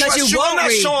can't trust you. I'm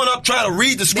not showing up trying to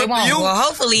read the script to you. Well,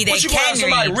 hopefully they can read.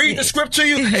 Somebody read the script to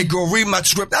you? Hey, girl, read my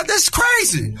script. That's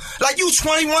crazy. Like, you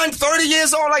 21, 30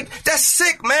 years old, like, that's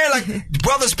sick, man. Like,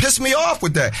 brothers piss me off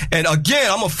with that. And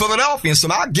again, I'm a Philadelphian, so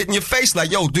I get in your face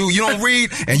like, yo, dude, you don't read,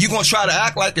 and you gonna try to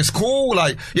act like it's cool?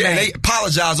 Like, and they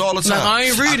apologize all the time. Like, I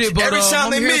ain't read it, but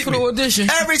I'm here for the audition.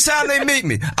 Every time they meet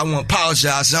me, I want to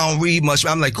apologize. I don't read much.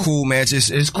 I'm like, cool, man,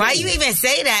 it's cool. Why you even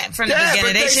say that from the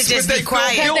beginning? They should just be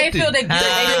quiet. They feel they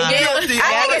guilty.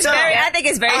 I think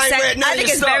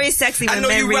it's very sexy when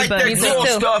men read books. I know you write that girl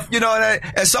stuff, you know,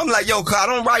 and so I'm like, yo, I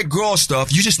don't write girl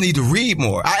stuff. You just need to read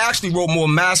more. I actually wrote more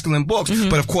masculine books,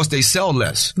 but of course they sell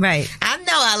less. Right. I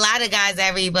know a lot of guys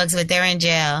that read books, but they're in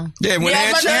jail. Yeah, when they're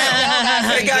in jail.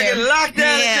 They gotta get locked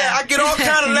out of jail. I get all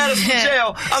kind of letters from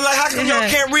jail. I'm like, how come y'all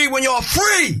can't read when y'all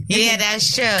free? Yeah,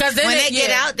 that's true. Because when they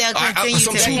get out, they'll continue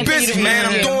to read. I'm too busy, man.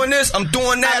 I'm doing this, I'm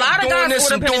doing that, I'm doing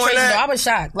this, I'm doing that. I was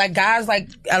shocked. Like, guys, like,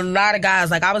 a lot of guys,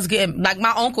 like, I was getting, like,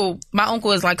 my uncle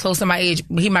is, like, close to my age.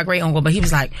 He my great uncle, but he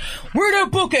was like, where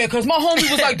that book at? Because my homie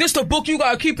was like, this the book you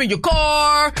gotta keep in your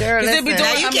car. Girl, listen, you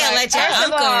can't let your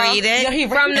uncle read it.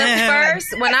 From the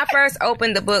first, when I first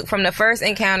opened the book, from the first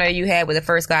encounter you had with the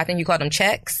first guy, I think you called them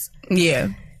checks. Yeah.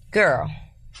 Girl.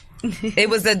 It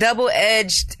was a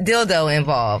double-edged dildo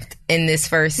involved in this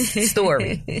first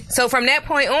story. So from that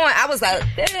point on, I was like,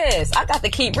 I got to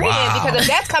keep reading because if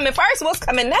that's coming first, what's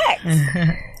coming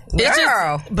next?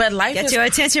 Girl. But life Get your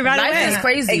attention right away. Life is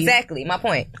crazy. Exactly, my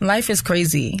point. Life is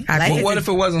crazy. What if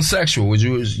it wasn't sexual? Would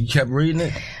you kept reading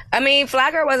it? I mean,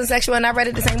 Fly Girl wasn't sexual, and I read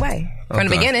it the same way from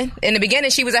the beginning. In the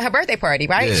beginning, she was at her birthday party,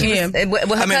 right? Yeah. She was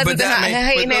with her cousins and her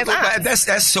hating ass.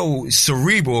 That's so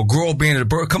cerebral. A girl being at a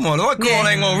birthday. Come on, what girl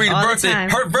ain't gonna read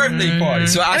her birthday party?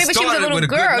 So I but she was a little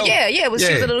girl. She was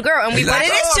a little girl, and but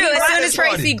it is true. As soon as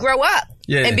Tracy grow up.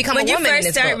 And become when a woman. When you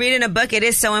first start reading a book, it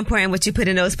is so important what you put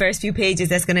in those first few pages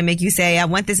that's going to make you say, I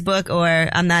want this book or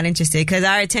I'm not interested. Because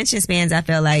our attention spans, I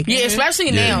feel like. Yeah,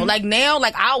 especially now. Like now,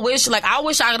 I wish I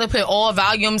could have put all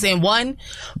volumes in one.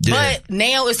 Yeah. But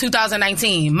now it's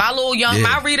 2019.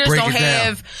 My readers don't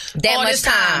have that much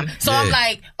time. So I'm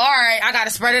like, all right, I got to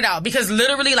spread it out. Because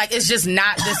literally, like, it's just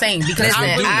not the same. Because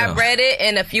I read it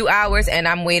in a few hours and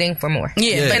I'm waiting for more.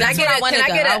 Yeah. Can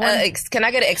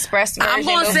I get an express version? I'm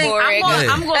going to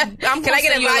Can I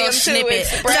get a volume 2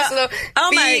 espresso?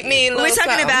 Feed me a little we're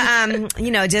talking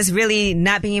something. about, just really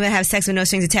not being able to have sex with no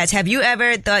strings attached. Have you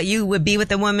ever thought you would be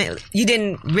with a woman, you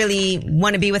didn't really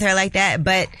want to be with her like that,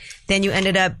 but then you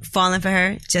ended up falling for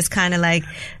her, just kind of like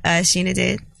Sheena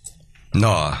did?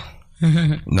 No.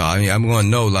 No, I mean, I'm going to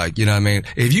know, like, you know what I mean?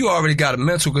 If you already got a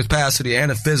mental capacity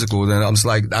and a physical, then I'm just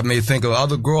like, I may think of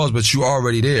other girls, but you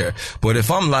already there. But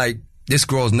if I'm like, this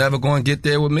girl's never going to get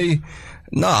there with me,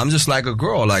 no, I'm just like a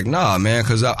girl. Like, nah, man,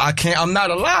 because I can't, I'm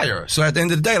not a liar. So at the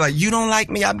end of the day, like, you don't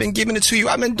like me. I've been giving it to you.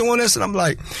 I've been doing this. And I'm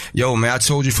like, yo, man, I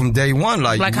told you from day one,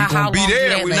 like we're going to be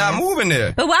there. We're not moving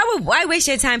there. But why waste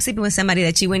your time sleeping with somebody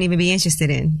that you wouldn't even be interested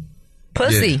in?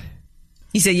 Pussy. Yeah.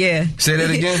 You said, yeah. Say that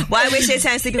again? Why waste your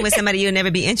time sleeping with somebody you'll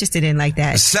never be interested in like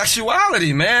that?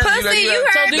 Sexuality, man. Pussy, you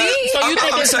heard me. So you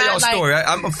think I'm it's tell y'all a not story.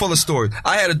 I'm full of stories.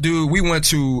 I had a dude, we went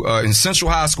to, in Central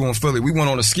High School in Philly, we went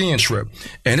on a skiing trip.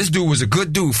 And this dude was a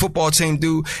good dude, football team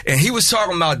dude. And he was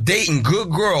talking about dating good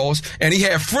girls. And he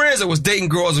had friends that was dating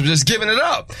girls and was just giving it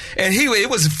up. And it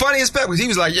was funny as fuck because he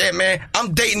was like, yeah, man,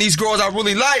 I'm dating these girls I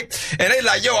really like. And they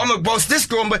like, yo, I'm going to boast this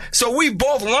girl. But so we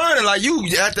both learning, like, you,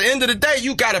 at the end of the day,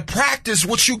 you got to practice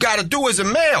what you got to do as a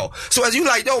male. So as you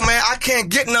like, yo, man, I can't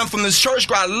get nothing from this church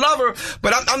girl. I love her,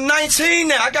 but I'm 19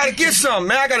 now. I gotta get something,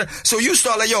 man. So you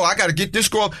start like, yo, I gotta get this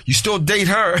girl. You still date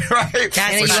her, right?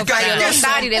 And you gotta find your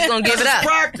body that's gonna give it up.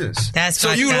 Practice. That's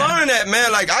so you learn that,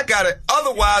 man. Like, I gotta,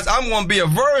 otherwise I'm gonna be a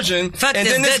virgin. Fuck and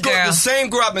this then this good girl. The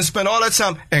same girl I've been spending all that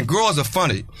time, and girls are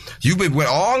funny. You've been with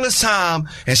all this time,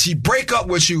 and she break up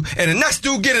with you, and the next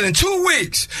dude get it in 2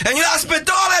 weeks. And you know, I spent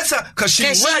all that time, cause she knew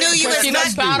you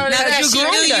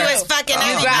was fucking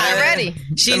Ready.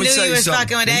 She knew you was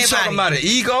fucking with everybody. You talking about an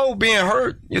ego being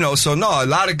hurt, so no, a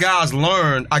lot of guys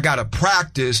learn I gotta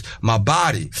practice my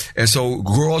body, and so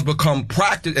girls become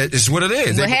practice. It's what it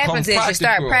is. What happens is you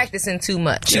start practicing too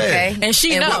much, okay? And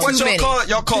she knows. What y'all call it?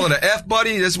 Y'all call it an F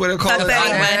buddy? That's what they call it. Buddy,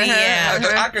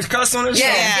 yeah. I can cuss on this.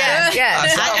 Yeah.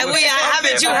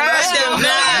 Haven't you heard them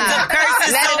millions of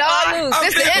curses? Let it all loose.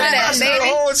 This the internet, baby.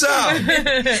 The whole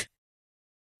time.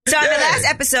 So on the last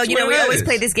episode, we always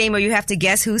play this game where you have to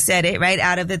guess who said it, right?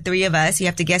 Out of the three of us, you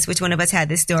have to guess which one of us had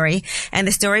this story. And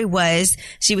the story was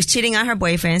she was cheating on her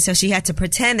boyfriend, so she had to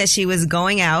pretend that she was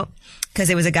going out because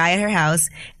there was a guy at her house,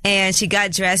 and she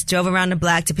got dressed, drove around the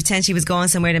block to pretend she was going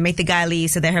somewhere to make the guy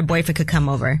leave so that her boyfriend could come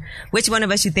over. Which one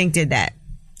of us you think did that?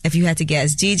 If you had to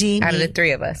guess, Gigi, out of the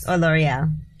three of us, or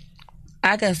L'Oreal?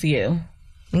 I guess you.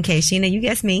 Okay, Sheena, you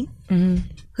guess me. Mm-hmm.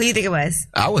 Who you think it was?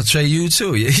 I would say you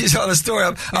too. You saw the story.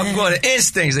 I'm going to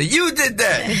instincts that you did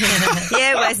that.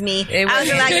 Yeah, it was me. I was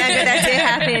a lot younger. That did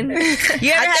happen.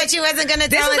 I thought you wasn't going to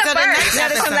tell it until the next episode.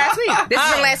 This is from last week. This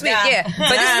is from last week, yeah. But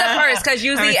this is the first, because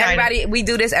usually we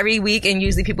do this every week, and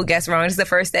usually people guess wrong. This is the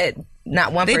first that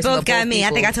not one person, both got me. I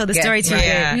think I told the story too.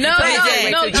 Yeah. No.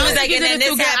 You was like, and then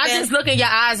this happened. I just look in your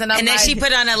eyes, and I'm and then like, she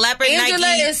put on a leopard Angela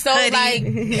Nike is so hoodie. like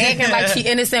acting like she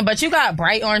innocent, but you got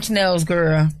bright orange nails,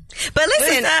 girl. But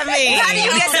listen, how do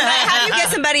you get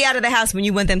somebody out of the house when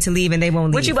you want them to leave and they won't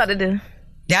leave? What you about to do?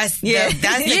 That's the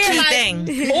key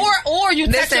thing. Or you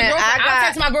text your girlfriend. I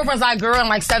text my girlfriend's like, girl, in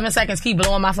like 7 seconds, keep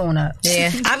blowing my phone up.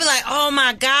 Yeah. I be like, oh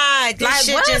my God, this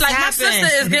shit just happened. My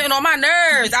sister is getting on my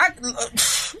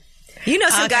nerves. You know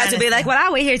some guys will be like, well,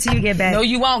 I'll wait here till you get back. No,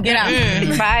 you won't. Get out.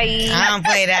 Bye. I don't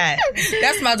play that.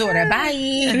 That's my daughter. Bye.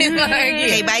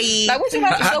 Okay, bye. Like, what you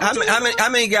about to how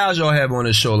many guys y'all have on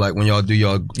the show, like, when y'all do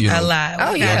y'all, A lot.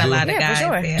 Oh, yeah. A lot of guys. For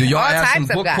sure. Yeah. Do y'all All ask some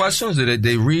types of book guys. questions? Do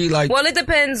they read, like... Well, it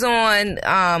depends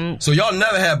on... So y'all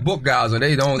never have book guys, or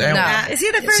they don't... No. Is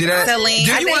he the first? See that? Celine.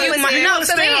 Do I you think you might know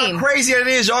understand Celine. how crazy it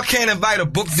is? Y'all can't invite a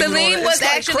book dude on Celine it. was It's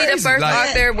like actually crazy. the first Like,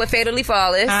 author with Fatally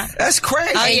Flawless. That's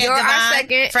crazy. Oh, And yeah, you're our Devon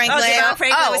second. Franklin. Devon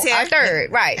Franklin was here. Our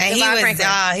third, right. And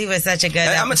he was such a good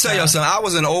I'm gonna tell y'all something. I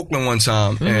was in Oakland one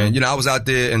time, and I was out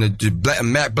there, and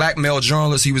the black male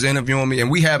journalist, he was interviewing me, and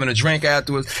we having a drink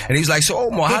afterwards, and he's like, "So,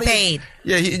 Omar, how paid?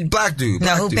 Yeah, black dude.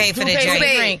 No, who paid for the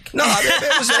drink? No,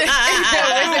 it was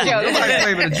nobody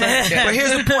paid for the drink. But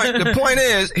here's the point. The point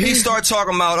is, he started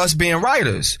talking about us being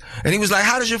writers, and he was like,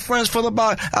 "How does your friends feel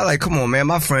about?" I like, "Come on, man,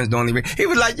 my friends don't even." He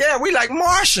was like, "Yeah, we like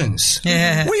Martians.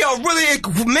 Yeah. We are really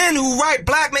men who write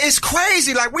black men. It's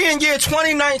crazy. Like, we in year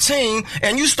 2019,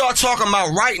 and you start talking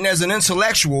about writing as an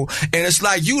intellectual, and it's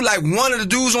like you like one of the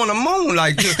dudes on the moon.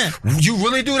 Like, you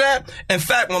really do that? In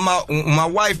fact, when my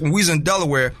wife, when we was in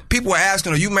Delaware, people were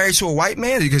asking, "Are you married to a white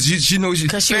man?" Because she knows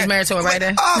because she was married to a writer.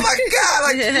 Like, oh my God!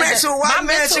 Like, married to a white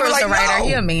man. She was like, a writer. no.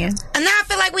 He a man. And now I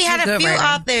feel like we had a few writer.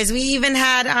 authors. We even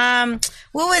had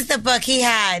what was the book he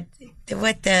had?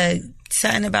 What the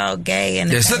something about gay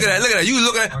and yes, look at that. You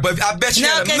look at that. But I bet you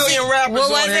had a million rappers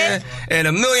on here and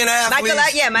a million athletes.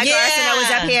 Michael Arceneaux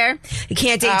was up here. You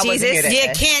can't date Jesus.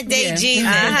 Yeah, can't date Jesus.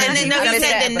 And then you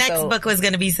said the next book was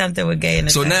going to be something with gay in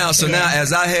it. So now,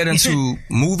 as I head into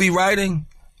movie writing,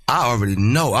 I already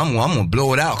know I'm gonna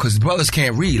blow it out because brothers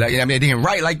can't read. Like, I mean, they didn't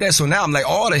write like that. So now I'm like,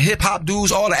 all the hip hop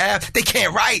dudes, all the they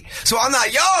can't write. So I'm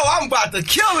like, I'm about to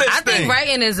kill this thing. I think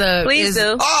writing is a please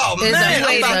do. Oh man,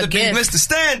 I'm about to be Mr.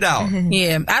 Standout.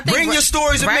 Yeah, I think bring your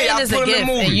stories to me. I put them in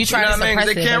movies. And you try to suppress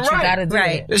they can't write.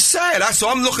 Right. It's sad. So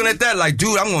I'm looking at that like,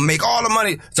 dude, I'm gonna make all the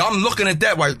money. So I'm looking at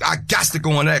that like, I got to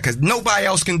go on that because nobody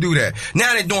else can do that.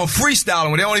 Now they're doing freestyling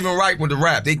where they don't even write with the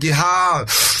rap. They get high.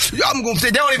 I'm gonna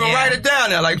say they don't even write it down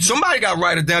now. Like somebody got to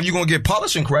write it down. You're gonna get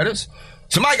publishing credits.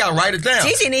 Somebody got to write it down.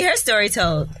 Gigi need her story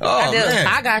told. Oh, I do. Man.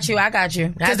 I got you.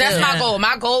 Because that's my goal.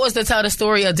 My goal was to tell the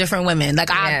story of different women. Like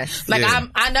I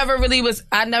never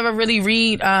really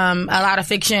read a lot of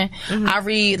fiction. Mm-hmm. I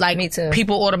read like Me too.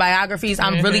 people autobiographies.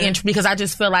 I'm really interested because I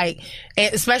just feel like,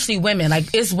 especially women,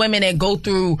 like it's women that go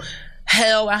through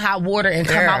hell and hot water and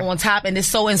come out on top, and it's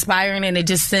so inspiring and it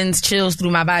just sends chills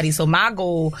through my body. So my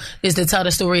goal is to tell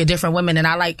the story of different women, and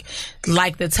I like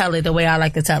to tell it the way I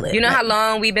like to tell it. You know how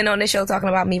long we've been on this show talking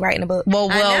about me writing a book? Well,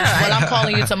 I'm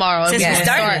calling you tomorrow. Since we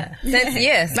started.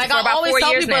 Yes. Like I always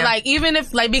tell people, now. Like even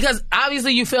if like because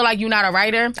obviously you feel like you're not a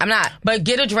writer. I'm not. But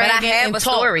get a dragon and talk.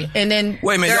 Story. And then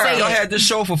wait a minute, y'all had this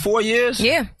show for 4 years?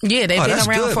 Yeah. Yeah, they've been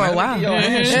around for a while.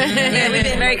 Yeah, we've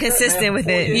been very consistent with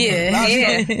it.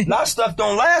 Yeah. A lot of stuff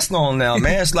don't last long now,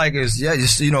 man. It's like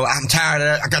I'm tired of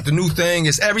that. I got the new thing.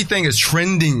 Everything is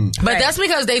trending. But that's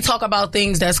because they talk about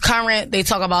things that's current. They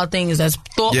talk about things that's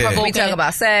thought provoking. We talk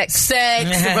about sex,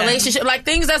 relationship, like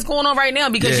things that's going on right now.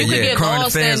 Because you could get current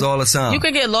lost affairs all the time. You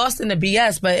could get lost in the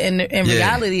BS, but in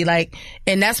reality, like,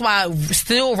 and that's why I'm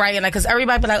still writing, like, because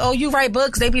everybody be like, "Oh, you write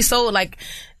books?" They be so like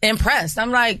impressed.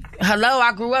 I'm like, hello,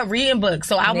 I grew up reading books,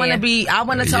 so I want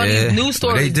to tell these new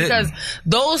stories because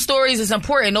those stories is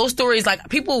important. Those stories, like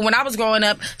people, when I was growing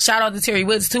up, shout out to Terry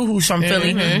Woods too, who's from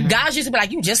Philly. Guys used to be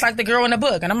like, you just like the girl in the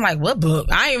book, and I'm like, what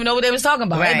book? I didn't even know what they was talking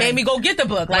about. It made me go get the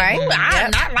book. Like,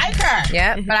 I'm not like her.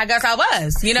 Yeah, but I guess I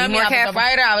was. You know what I mean? I was a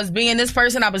writer. I was being this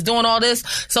person. I was doing all this.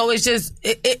 So it's just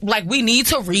like we need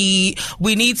to read.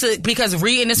 We need to, because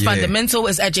reading is fundamental.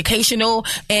 It's educational,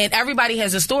 and everybody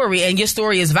has a story, and your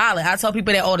story is valid. I tell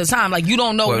people that all the time. Like, you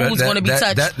don't know who's going to be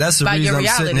touched that's the by reason your I'm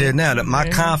reality. sitting here now. That my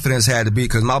confidence had to be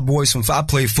because my boys I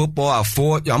played football. I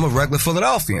fought. I'm a regular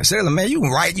Philadelphian. Say, man, you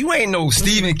right. You ain't no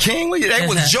Stephen King. They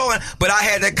was joking, but I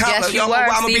had that confidence. Yes,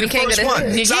 I'm gonna be the first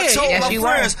one. So I told my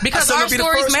friends because our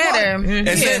stories matter.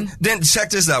 And then check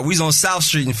this out. We was on South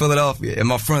Street in Philadelphia, and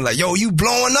my friend like, yo, you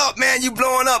blowing up, man. You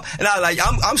blowing up. And I like,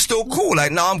 I'm still cool.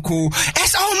 Like, no, I'm cool.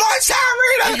 It's Omar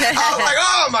Tyree. I was like,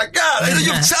 oh my God.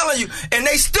 I'm telling you. And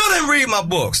they still didn't read my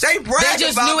books. They bragged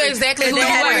just about knew me. exactly who you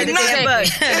They were.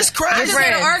 It's crazy. I just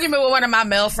had an argument with one of my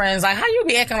male friends. Like, how you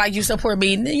be acting like you support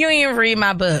me? You ain't even read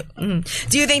my book.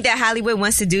 Do you think that Hollywood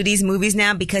wants to do these movies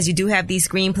now because you do have these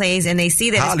screenplays and they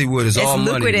see that Hollywood is all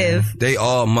lucrative? Money. They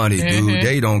all money, dude.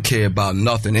 They don't care about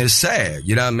nothing. It's sad.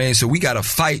 You know what I mean? So we got to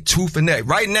fight tooth and nail.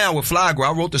 Right now with Fly Girl,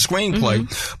 I wrote the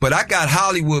screenplay, but I got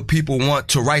Hollywood people want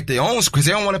to write their own because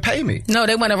they don't want to pay me. No,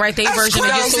 they want to write their version of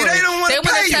your story. They don't want to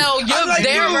pay you. Tell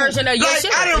their version of your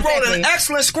shit. I done wrote an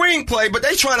excellent screenplay, but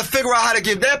they trying to figure out how to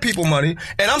give their people money,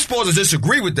 and I'm supposed to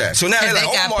disagree with that. So now they're like,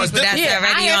 Omar's different.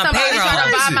 I had somebody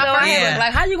trying to buy my friend.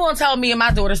 Like, how you gonna tell me and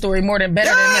my daughter's story more than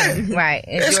better than them? Right.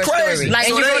 It's crazy. Like,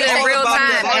 so you wrote it in real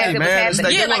time, man. It's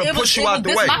like they want to push you out the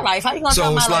way. My life. How you gonna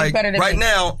tell my life better than me? Right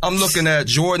now, I'm looking at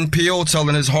Jordan Peele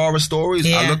telling his horror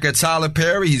stories. I look at Tyler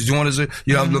Perry. He's doing his, I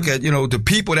look at, the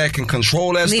people that can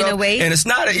control that stuff. And it's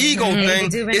not an ego thing.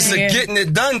 It's a getting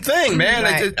it done thing, man.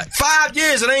 5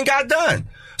 years, it ain't got done.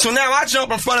 So now I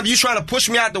jump in front of you trying to push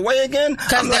me out the way again?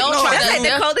 I'm like, no, that's like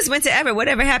the coldest winter ever.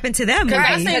 Whatever happened to them?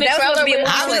 I seen the trailer.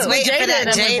 I was waiting for that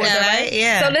Jada, right?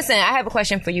 Yeah. So listen, I have a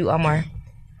question for you, Omar.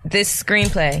 This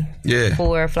screenplay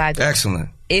for Fly Girl. Excellent.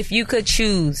 If you could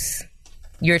choose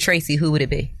your Tracy, who would it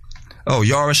be? Oh,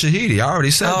 Yara Shahidi. I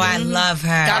already said that. I love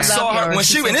her. I saw her when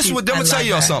she, and this is what, I'm going to tell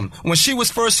y'all something. When she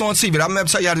was first on TV, I remember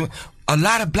telling y'all, a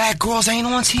lot of black girls ain't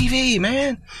on TV,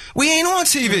 man. We ain't on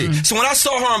TV. So when I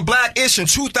saw her on Black-ish in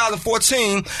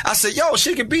 2014, I said, yo,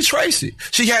 she could be Tracy.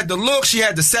 She had the look. She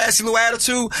had the sassy little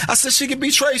attitude. I said, she could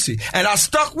be Tracy. And I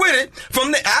stuck with it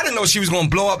from there. I didn't know she was going to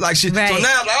blow up like she. Right. So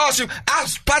now I'm like,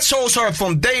 I chose her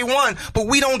from day one, but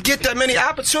we don't get that many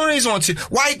opportunities on TV.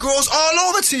 White girls all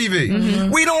over TV.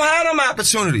 We don't have them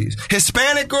opportunities.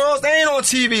 Hispanic girls, they ain't on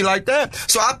TV like that.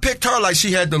 So I picked her like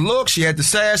she had the look. She had the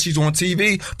sass. She's on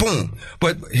TV. Boom.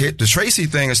 But the Tracy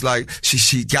thing is like,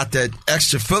 she got that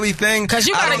extra Philly thing. Cause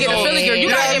you gotta get a Philly girl. You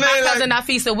gotta get my cousin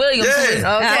Nafisa Williams.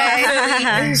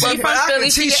 Yeah. She from Philly.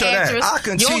 She an actress. I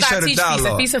can teach her the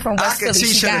dialogue. Fisa from West Philly. I can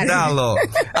teach her the dialogue.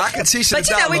 I can teach her the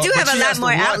dialogue. But we do have a lot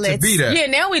more outlets. Yeah,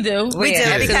 now we do. We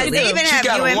do because they even have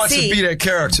UMC. Want to be that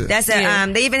character. That's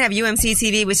they even have UMC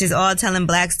TV, which is all telling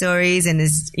black stories and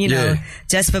is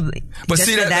just for. But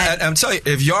see that I'm telling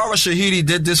you, if Yara Shahidi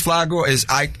did this Fly Girl, it's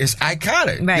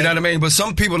iconic. Right. You know what I mean? But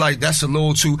some people like that's a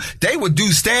little too. They would do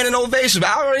standing ovations.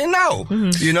 I already know.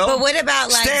 Mm-hmm. You know. But what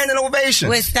about like standing ovations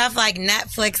with stuff like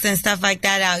Netflix and stuff like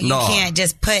that out? You can't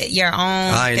just put your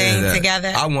own thing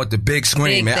together. I want the big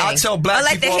screen, man. I tell black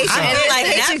people. I feel like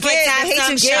Netflix has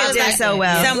some shows that so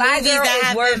well. Some movies that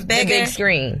have worth the big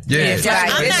screen. Yeah,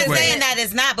 I'm not saying that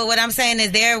it's not, but what I'm saying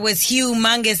is there was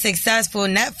humongous successful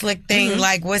Netflix thing.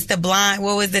 Like what was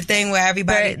the thing where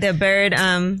everybody the bird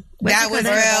that was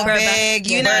real big.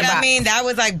 You know what I mean? That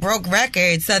was like broke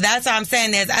records. So that's why I'm saying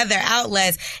there's other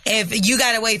outlets. If you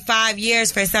got to wait 5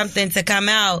 years for something to come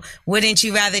out, wouldn't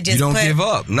you rather just give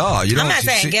up. No, you don't. I'm not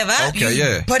saying give up.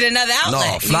 Okay, put another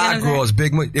outlet. No, Fly Girl is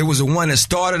big. It was the one that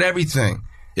started everything.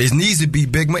 It needs to be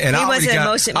big, and I'm ready to do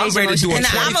a 25 I'm aware city.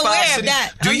 of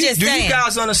that. Do you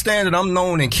guys understand that I'm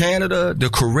known in Canada, the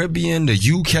Caribbean, the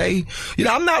UK? You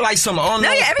know, I'm not like some unknown. No,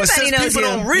 everybody knows people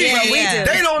don't read,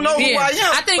 they don't know who I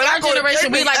am. I think our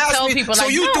generation, we like tell people so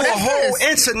like, you do a whole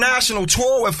international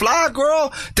tour with Fly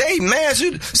Girl?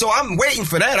 So I'm waiting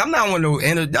for that. I'm not one to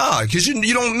enter, because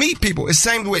you don't meet people. It's the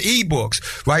same with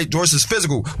ebooks, right? Versus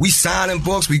physical. We signing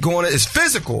books, we going to, it's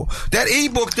physical. That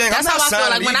ebook thing, that's how I feel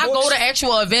like when I go to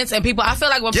actual events and people, I feel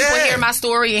like when people hear my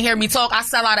story and hear me talk, I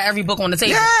sell out of every book on the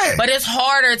table. Yeah. But it's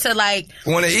harder to like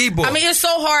on an ebook. I mean, it's so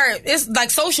hard. It's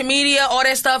like social media, all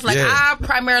that stuff. Like I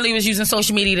primarily was using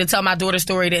social media to tell my daughter's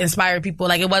story to inspire people.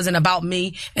 Like it wasn't about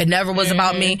me. It never was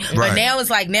about me. Right. But now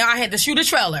it's like now I had to shoot a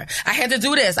trailer. I had to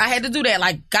do this. I had to do that.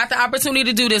 Like got the opportunity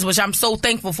to do this, which I'm so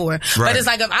thankful for. Right. But it's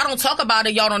like if I don't talk about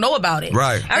it, y'all don't know about it.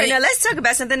 Right. All right, now let's talk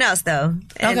about something else though.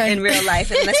 In real life,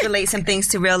 and let's relate some things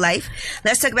to real life.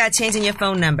 Let's talk about changing your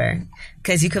phone number.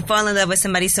 Because you could fall in love with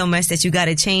somebody so much that you got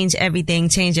to change everything,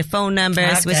 change your phone number,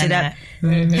 switch it up.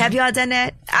 Mm-hmm. Have y'all done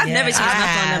that? I've never changed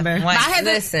my phone number.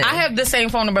 I have the same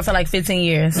phone number for like 15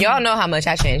 years. Y'all know how much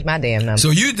I changed my damn number. So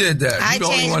you did that. I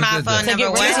changed my phone number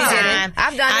one time.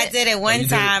 I've done it. I did it one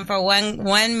time for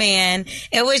one man.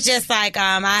 It was just like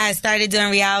I had started doing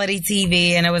reality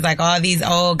TV, and it was like all these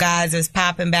old guys was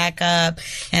popping back up,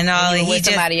 and all. And with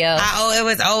somebody else. It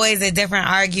was always a different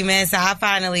argument. So I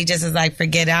finally just was like,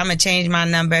 forget it. I'm gonna change my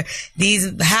number.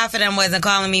 Half of them wasn't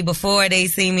calling me before they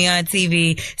seen me on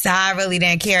TV, so I really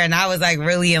didn't care, and I was like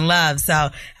really in love, so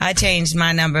I changed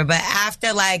my number. But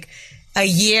after like a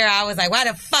year, I was like, why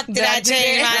the fuck did I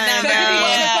change my number?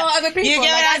 You get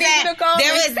what I'm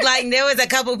saying? There was a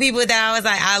couple people that I was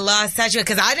like, I lost touch with,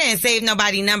 because I didn't save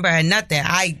nobody's number or nothing.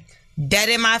 I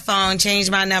deaded my phone, changed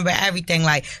my number, everything.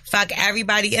 Like, fuck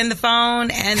everybody in the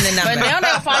phone and the number. But now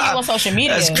they'll find you on social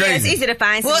media. That's crazy. Yeah, it's easy to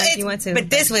find someone if you want to. But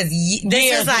this was like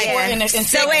years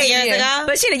ago.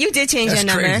 But you did change your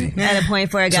number at a point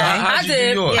for a guy. So I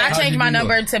did. I changed my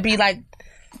number to be like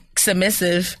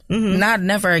submissive. Mm-hmm. Not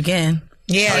never again.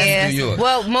 Yeah.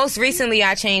 Well, most recently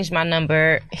I changed my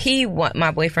number.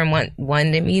 My boyfriend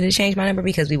wanted me to change my number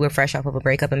because we were fresh off of a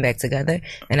breakup and back together,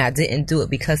 and I didn't do it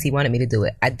because he wanted me to do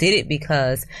it. I did it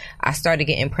because I started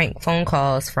getting prank phone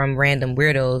calls from random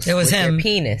weirdos. It was with him their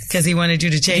penis because he wanted you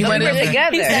to change. We were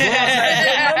together.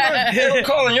 They were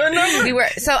calling your number.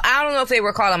 So I don't know if they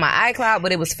were calling my iCloud,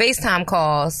 but it was FaceTime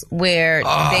calls where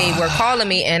they were calling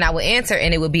me, and I would answer,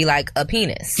 and it would be like a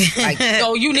penis. Like,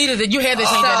 so you had to change your number.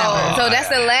 So that's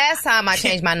the last time I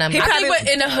changed my number. I think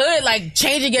in the hood, like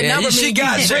changing your number means you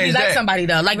really like somebody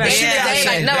though. Like back in the day,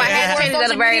 like no, I had to change it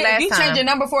the very last time. You change your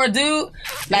number for a dude,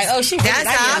 like she. That's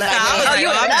how I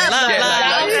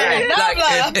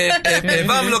felt. If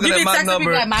I'm looking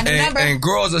at my number and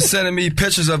girls are sending me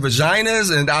pictures of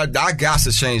vaginas, and I got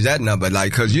to change that number,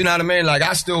 like, cause you know what I mean. Like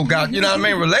I still got, you know what I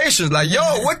mean, relations. Like, yo,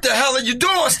 what the hell are you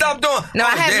doing? Stop doing. No,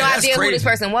 I had no idea who this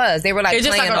person was. They were like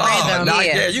playing like a random. Was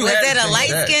it a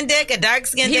light skinned dick, a dark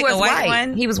skinned dick, a white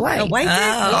one? He was white. A white dick?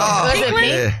 Was it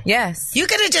pink? Yes. You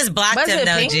could have just blocked him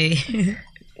though, G.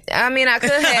 I mean, I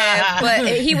could have, but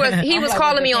he was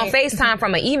calling me on FaceTime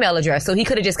from an email address, so he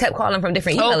could have just kept calling from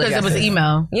different email addresses. Because it was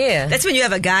email. Yeah. That's when you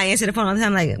have a guy answer the phone all the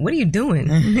time, like, what are you doing?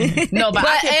 No, but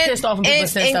I get pissed off when people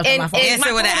send stuff on my phone.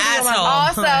 Answer with an asshole.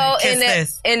 Also,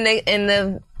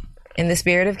 in the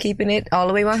spirit of keeping it all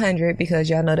the way 100, because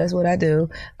y'all know that's what I do,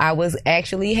 I was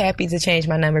actually happy to change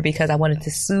my number because I wanted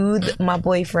to soothe my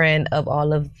boyfriend of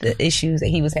all of the issues that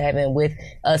he was having with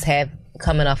us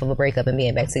coming off of a breakup and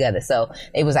being back together. So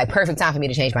it was like perfect time for me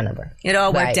to change my number. It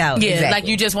all worked out. Yeah, exactly. like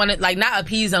you just wanted, like, not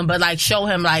appease him, but like show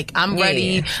him like I'm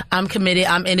ready, I'm committed,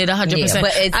 I'm in it 100%. Yeah,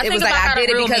 but it was like I did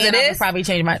it because of this. Probably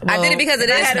change my. I did it because of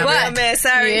this. But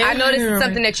sorry, I know this is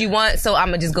something that you want, so I'm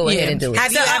gonna just go ahead and do it.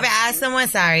 Have you ever asked someone?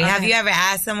 Sorry, have you ever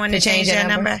asked someone to change their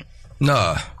number?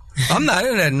 No. I'm not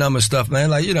in that number stuff, man.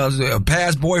 Like, you know,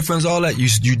 past boyfriends, all that.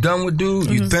 You done with dude?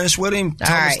 You finished with him?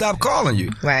 Tell him to stop calling you.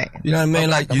 Right. You know what I mean?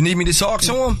 Like, you need me to talk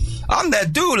to him? I'm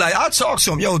that dude. Like, I'll talk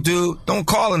to him. Yo, dude, don't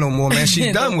call her no more, man.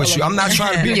 She's done with you. I'm not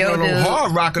trying to be no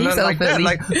hard rock or nothing like that.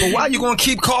 Like, but why you gonna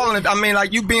keep calling it? I mean,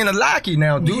 like, you being a lackey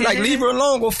now, dude. Like, leave her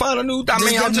alone. Go find a new. I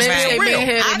mean, I'm just being real.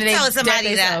 I've told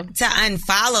somebody to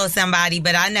unfollow somebody,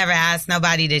 but I never asked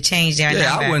nobody to change their number.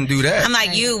 Yeah, I wouldn't do that. I'm like,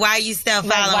 why are you still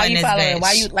following this bitch?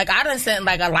 Why you, like, I done sent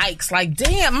like a likes. Like,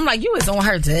 damn, I'm like, you is on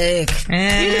her dick.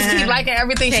 You just keep liking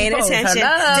everything she posts.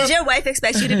 Did your wife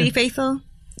expect you to be faithful?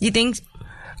 You think?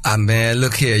 Man,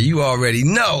 look here. You already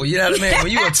know. You know what I mean?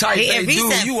 When you a type A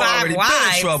dude, you already been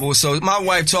in trouble. So my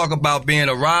wife talk about being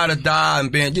a ride or die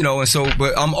and being, you know, and so,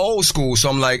 but I'm old school. So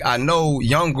I'm like, I know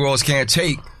young girls can't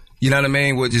take, you know what I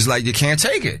mean? Which is like, you can't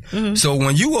take it. Mm-hmm. So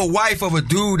when you a wife of a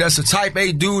dude that's a type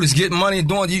A dude that's getting money and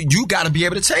doing, you got to be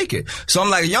able to take it. So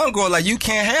I'm like, a young girl, like, you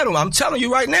can't handle it. I'm telling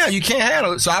you right now, you can't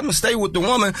handle it. So I'm going to stay with the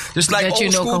woman just like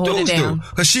old school dudes do.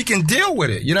 Because she can deal with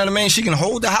it. You know what I mean? She can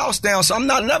hold the house down. So I'm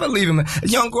not never leaving. A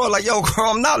young girl like, yo, girl,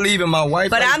 I'm not leaving my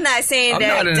wife. But like, I'm not saying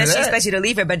does she expect you to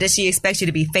leave her, but does she expect you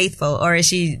to be faithful? Or does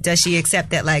she accept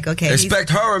that, like, okay.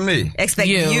 Expect her or me? Expect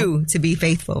you to be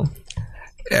faithful.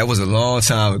 That was a long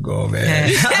time ago, man.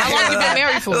 How long you been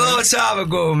married for? A long time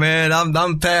ago, man.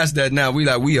 I'm past that now.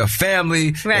 We a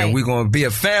family, and we gonna be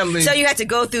a family. So you had to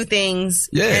go through things,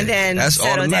 and then that's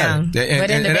settle down.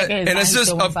 And it's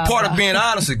just a part of being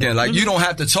honest again. Like, you don't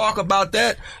have to talk about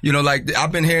that. You know, like,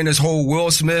 I've been hearing this whole Will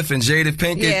Smith and Jada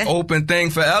Pinkett open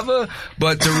thing forever.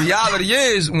 But the reality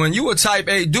is, when you a type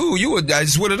A dude,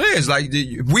 that's what it is. Like,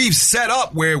 we've set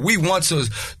up where we want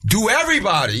to do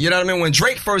everybody. You know what I mean? When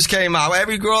Drake first came out,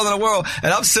 every girl in the world,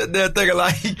 and I'm sitting there thinking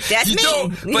like, that's me.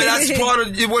 But that's part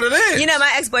of what it is. You know,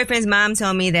 my ex-boyfriend's mom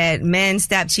told me that men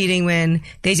stop cheating when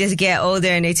they just get older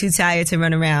and they're too tired to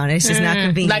run around. It's just not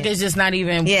convenient. Like, it's just not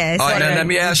even. Yeah. All right, now let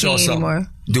me ask y'all something. Anymore.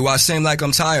 Do I seem like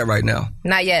I'm tired right now?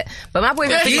 Not yet. But my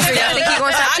boyfriend, you think he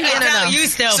gonna stop cheating or no? You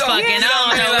still fucking. I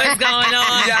don't know what's going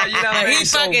on. You know what I mean? He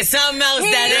fucking something else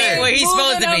that ain't where he's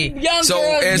supposed to be. So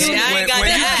when you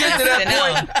get to that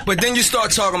point, but then you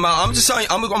start talking about, I'm just telling you,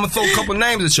 I'm gonna throw a couple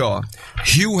names at y'all.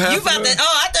 Hugh Hefner.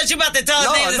 I thought you about to tell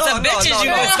us names of some bitches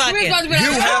you was fucking.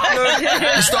 Hugh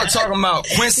Hefner. You start talking about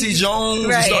Quincy Jones.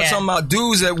 You start talking about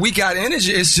dudes that we got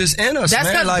energy. It's just in us, man. That's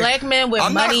because like, black men with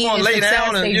money and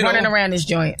success, they running around this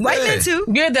joint. White men too.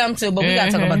 You're them too, but we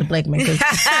gotta talk about the black men.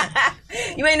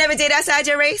 You ain't never dated outside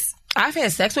your race? I've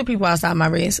had sex with people outside my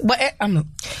race. But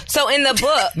so in the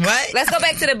book, what? Let's go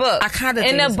back to the book. I kind of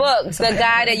in the book, the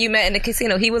guy that you met in the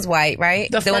casino, he was white,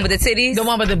 right? The one with the titties, the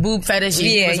one with the boob fetish.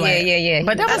 Yeah.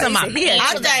 But that wasn't my. I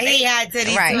thought he had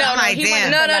titties. Right? No.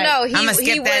 I'm gonna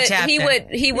skip that chapter. He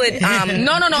would.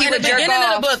 No. He In the would jerk beginning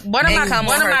off of the book, one of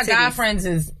my guy friends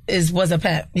was a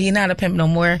pimp. He's not a pimp no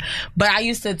more. But I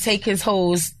used to take his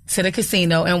hoes to the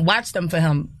casino and watch them for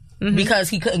him. Mm-hmm. Because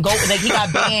he couldn't go, like, he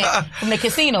got banned from the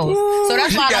casinos. So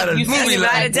that's why, like, you see me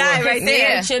ride or die right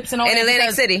there. Chips and all in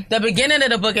Atlantic City. The beginning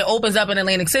of the book, it opens up in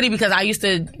Atlantic City because I used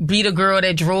to be the girl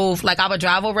that drove, like, I would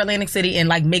drive over Atlantic City and,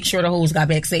 like, make sure the hoes got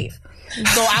back safe.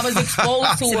 So I was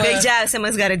exposed to it's a big job.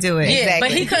 Someone's got to do it. Yeah, exactly.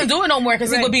 But he couldn't do it no more because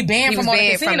he would be banned from all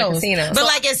the casinos. But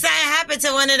like, if something happened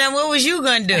to one of them, what was you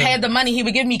gonna do? I had the money. He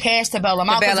would give me cash to bail him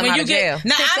out. Bail him out of jail.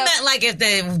 No, I meant like if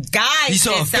the guy did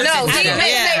something. No, he meant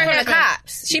safe from the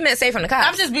cops. She meant safe from the cops.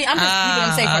 I'm just keeping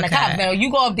him safe from the cops. Now you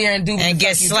go up there and do and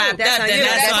get slapped up.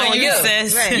 That's on you,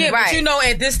 sis. Yeah, but you know,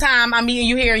 at this time I'm meeting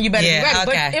you here and you better be ready.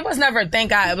 But it was never, thank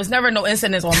God, it was never no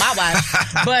incidents on my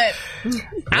watch. But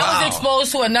I was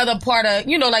exposed to another part of,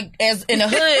 you know, like, as in the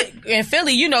hood in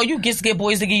Philly, you know, you get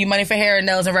boys to give you money for hair and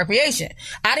nails and recreation.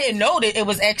 I didn't know that it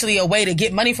was actually a way to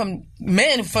get money from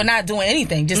men for not doing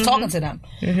anything, just talking to them.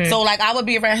 Mm-hmm. So, like, I would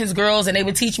be around his girls and they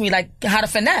would teach me, like, how to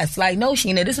finesse. Like, no,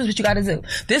 Sheena, this is what you got to do.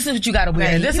 This is what you got to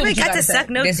wear. This is what you got to suck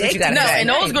no dick. No, and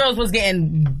those girls was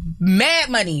getting mad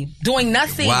money, doing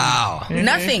nothing. Wow.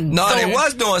 Nothing. No, they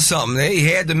was doing something. They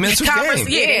had the mental game.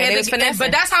 Yeah, they was finessing.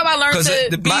 But that's how I learned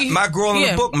to be. My girl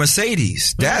in the book,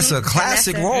 Mercedes, that's a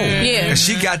classic role. Yeah. And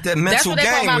she got that mental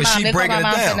game where she breaking it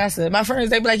down. Finesse. My friends,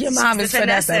 they be like, your mom is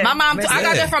finessing. My mom, I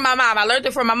got that from my mom. I learned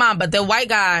it from my mom. But the white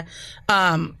guy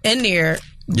in there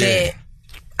that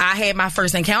I had my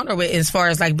first encounter with, as far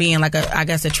as like being like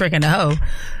a trick and a hoe,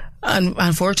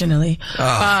 Unfortunately.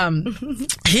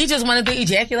 He just wanted to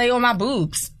ejaculate on my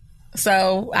boobs.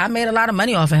 So I made a lot of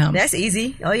money off of him. That's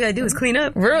easy. All you gotta do is clean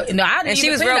up. No, I didn't. And she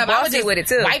was real bossy with it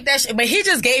too. Wipe that shit. But he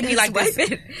just gave me like this.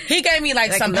 He gave me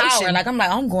like some power. Like I'm like,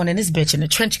 I'm going in this bitch in a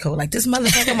trench coat. Like this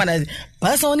motherfucker, I'm gonna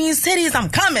bust on these titties. I'm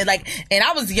coming. Like, and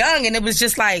I was young, and it was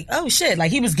just like, oh shit.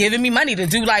 Like he was giving me money to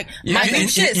do like my new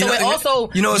shit. So it also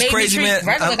it's made crazy, me treat man.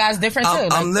 regular guys different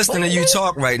too. I'm listening to you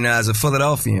talk right now as a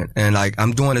Philadelphian, and like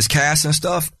I'm doing this cast and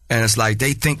stuff. And it's like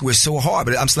they think we're so hard,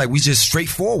 but I'm just like we just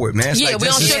straightforward, man. It's like we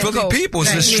this don't is Philly people.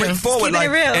 It's just straightforward, like,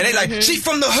 and they like she's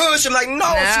from the hood. She's like, no,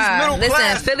 she's middle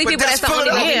class. Philly people, that's the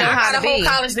only way you know how to be. I got a whole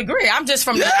college degree. I'm just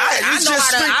from. I know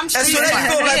how to. I'm street. So they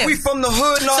feel like we from the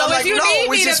hood. And all. So like, if you need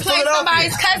me to play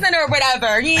somebody's cousin or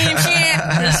whatever, you know what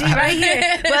I'm saying? She right here.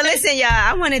 Well, listen, y'all.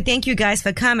 I want to thank you guys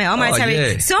for coming. Omar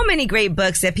Tariq, so many great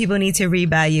books that people need to read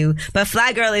by you, but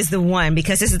Fly Girl is the one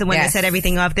because this is the one that set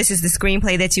everything off. This is the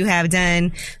screenplay that you have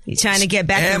done. You're trying to get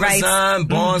back. Amazon,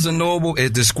 Barnes and Noble.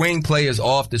 The screenplay is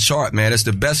off the chart, man. It's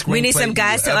the best screenplay. We need some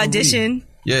guys to audition.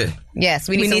 Yeah. Yes,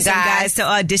 we need some guys to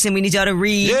audition. We need y'all to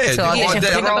read. Yeah, to audition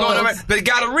but they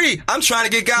gotta read. I'm trying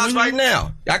to get guys right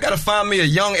now. I gotta find me a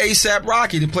young A$AP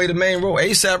Rocky to play the main role.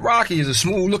 A$AP Rocky is a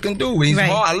smooth looking dude. He's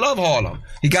hard. I love Harlem.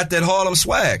 He got that Harlem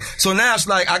swag. So now it's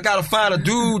like I gotta find a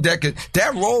dude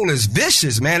that role is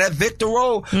vicious, man. That Victor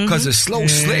role, because it's slow,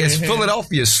 slick. It's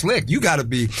Philadelphia slick. You gotta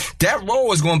be. That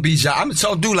role is gonna be. I'm gonna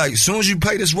tell dude like, as soon as you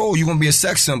play this role, you're gonna be a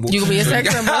sex symbol. You gonna be a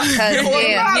sex symbol.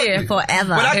 Yeah,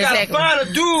 forever. But I gotta find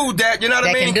a dude that, you know what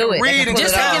I mean, can read and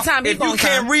just take your time. If you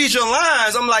can't read your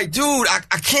lines, I'm like, dude, I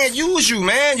can't use you,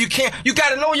 man. You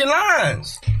gotta know your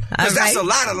lines. Because that's a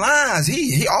lot of lines.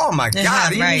 He oh my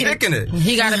God, he's kicking it.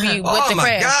 He gotta be with the craft. Oh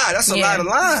my God, that's a lot of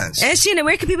lines. And Sheena,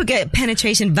 where can people get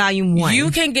Penetration Volume 1?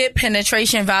 You can get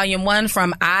Penetration Volume 1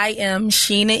 from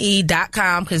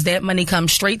IamSheenaE.com because that money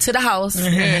comes straight to the house.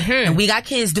 And we got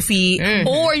kids to feed.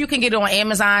 Or you can get it on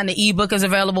Amazon. The ebook is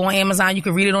available on Amazon. You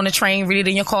can read it on the train, read it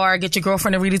in your car, get your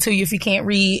girlfriend to read it to you if you can't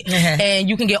read. And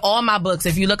you can get all my books.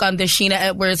 If you look under Sheena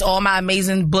Edwards, all my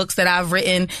amazing books that I've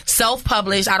written,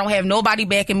 self-published. I don't have nobody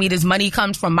backing me. This money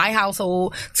comes from my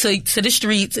household to the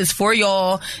streets. It's for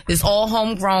y'all. It's all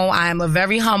homegrown. I am a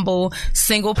very humble,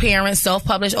 single parent,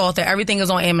 self-published author. Everything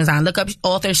is on Amazon. Look up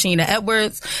author Sheena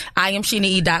Edwards.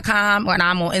 IamSheenaE.com, and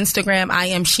I'm on Instagram.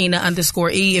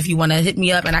 IamSheena_E. If you want to hit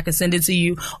me up and I can send it to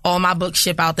you. All my books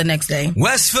ship out the next day.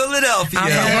 West Philadelphia. Born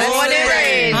and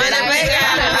raised.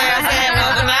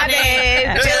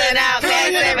 Chilling out,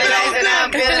 relaxing,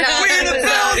 I'm feeling out.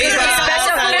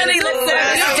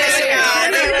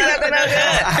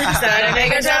 Started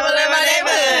making trouble in my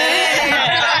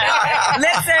neighborhood.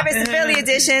 Lip Service Philly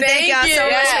edition. Thank y'all so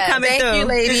much for coming through. Thank you,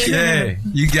 lady. Yeah,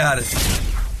 you got it.